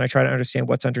to us, and I try to understand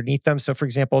what's underneath them. So, for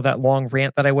example, that long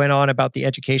rant that I went on about the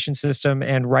education system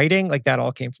and writing, like that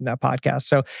all came from that podcast.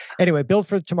 So, anyway, Build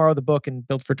for Tomorrow, the book, and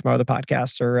Build for Tomorrow, the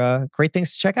podcast are great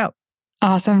things to check out.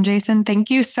 Awesome, Jason.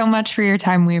 Thank you so much for your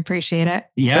time. We appreciate it.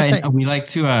 Yeah, and we like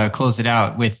to close it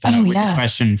out with a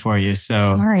question for you.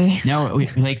 So, now we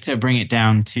like to bring it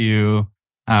down to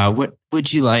what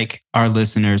would you like our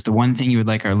listeners, the one thing you would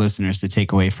like our listeners to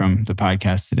take away from the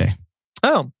podcast today?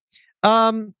 The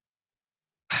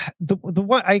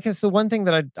one thing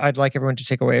that I'd like everyone to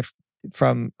take away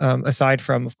from, aside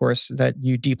from, of course, that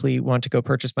you deeply want to go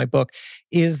purchase my book,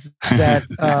 is that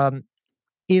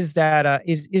is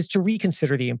to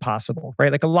reconsider the impossible,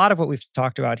 right? Like a lot of what we've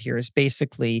talked about here is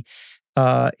basically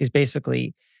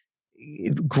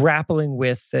grappling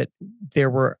with that there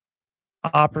were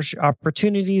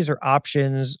opportunities or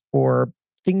options or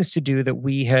things to do that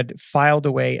we had filed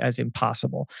away as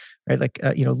impossible, right? Like,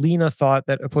 Lena thought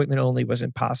that appointment only was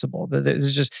impossible. There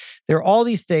are all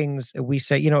these things that we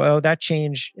say, that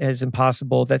change is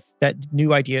impossible, that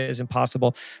new idea is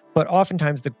impossible. But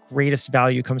oftentimes the greatest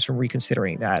value comes from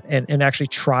reconsidering that and actually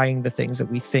trying the things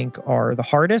that we think are the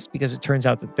hardest, because it turns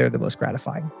out that they're the most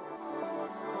gratifying.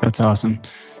 That's awesome.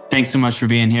 Thanks so much for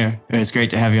being here. It was great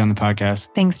to have you on the podcast.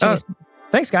 Thanks, Jason.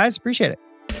 Thanks, guys. Appreciate it.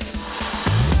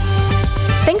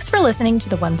 Thanks for listening to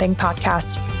the One Thing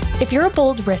podcast. If you're a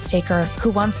bold risk taker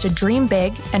who wants to dream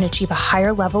big and achieve a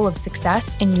higher level of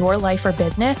success in your life or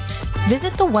business,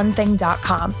 visit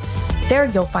theonething.com. There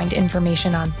you'll find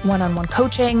information on one-on-one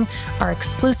coaching, our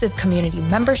exclusive community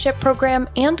membership program,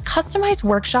 and customized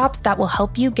workshops that will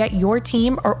help you get your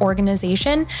team or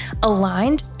organization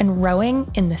aligned and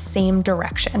rowing in the same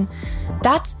direction.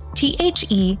 That's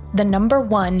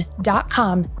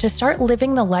THE1.com to start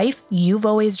living the life you've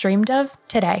always dreamed of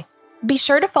today. Be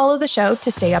sure to follow the show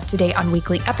to stay up to date on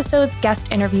weekly episodes,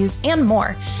 guest interviews, and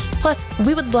more. Plus,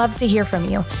 we would love to hear from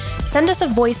you. Send us a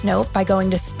voice note by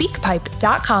going to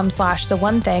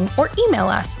speakpipe.com/theonething or email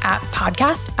us at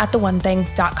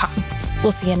podcast@theonething.com.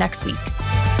 We'll see you next week.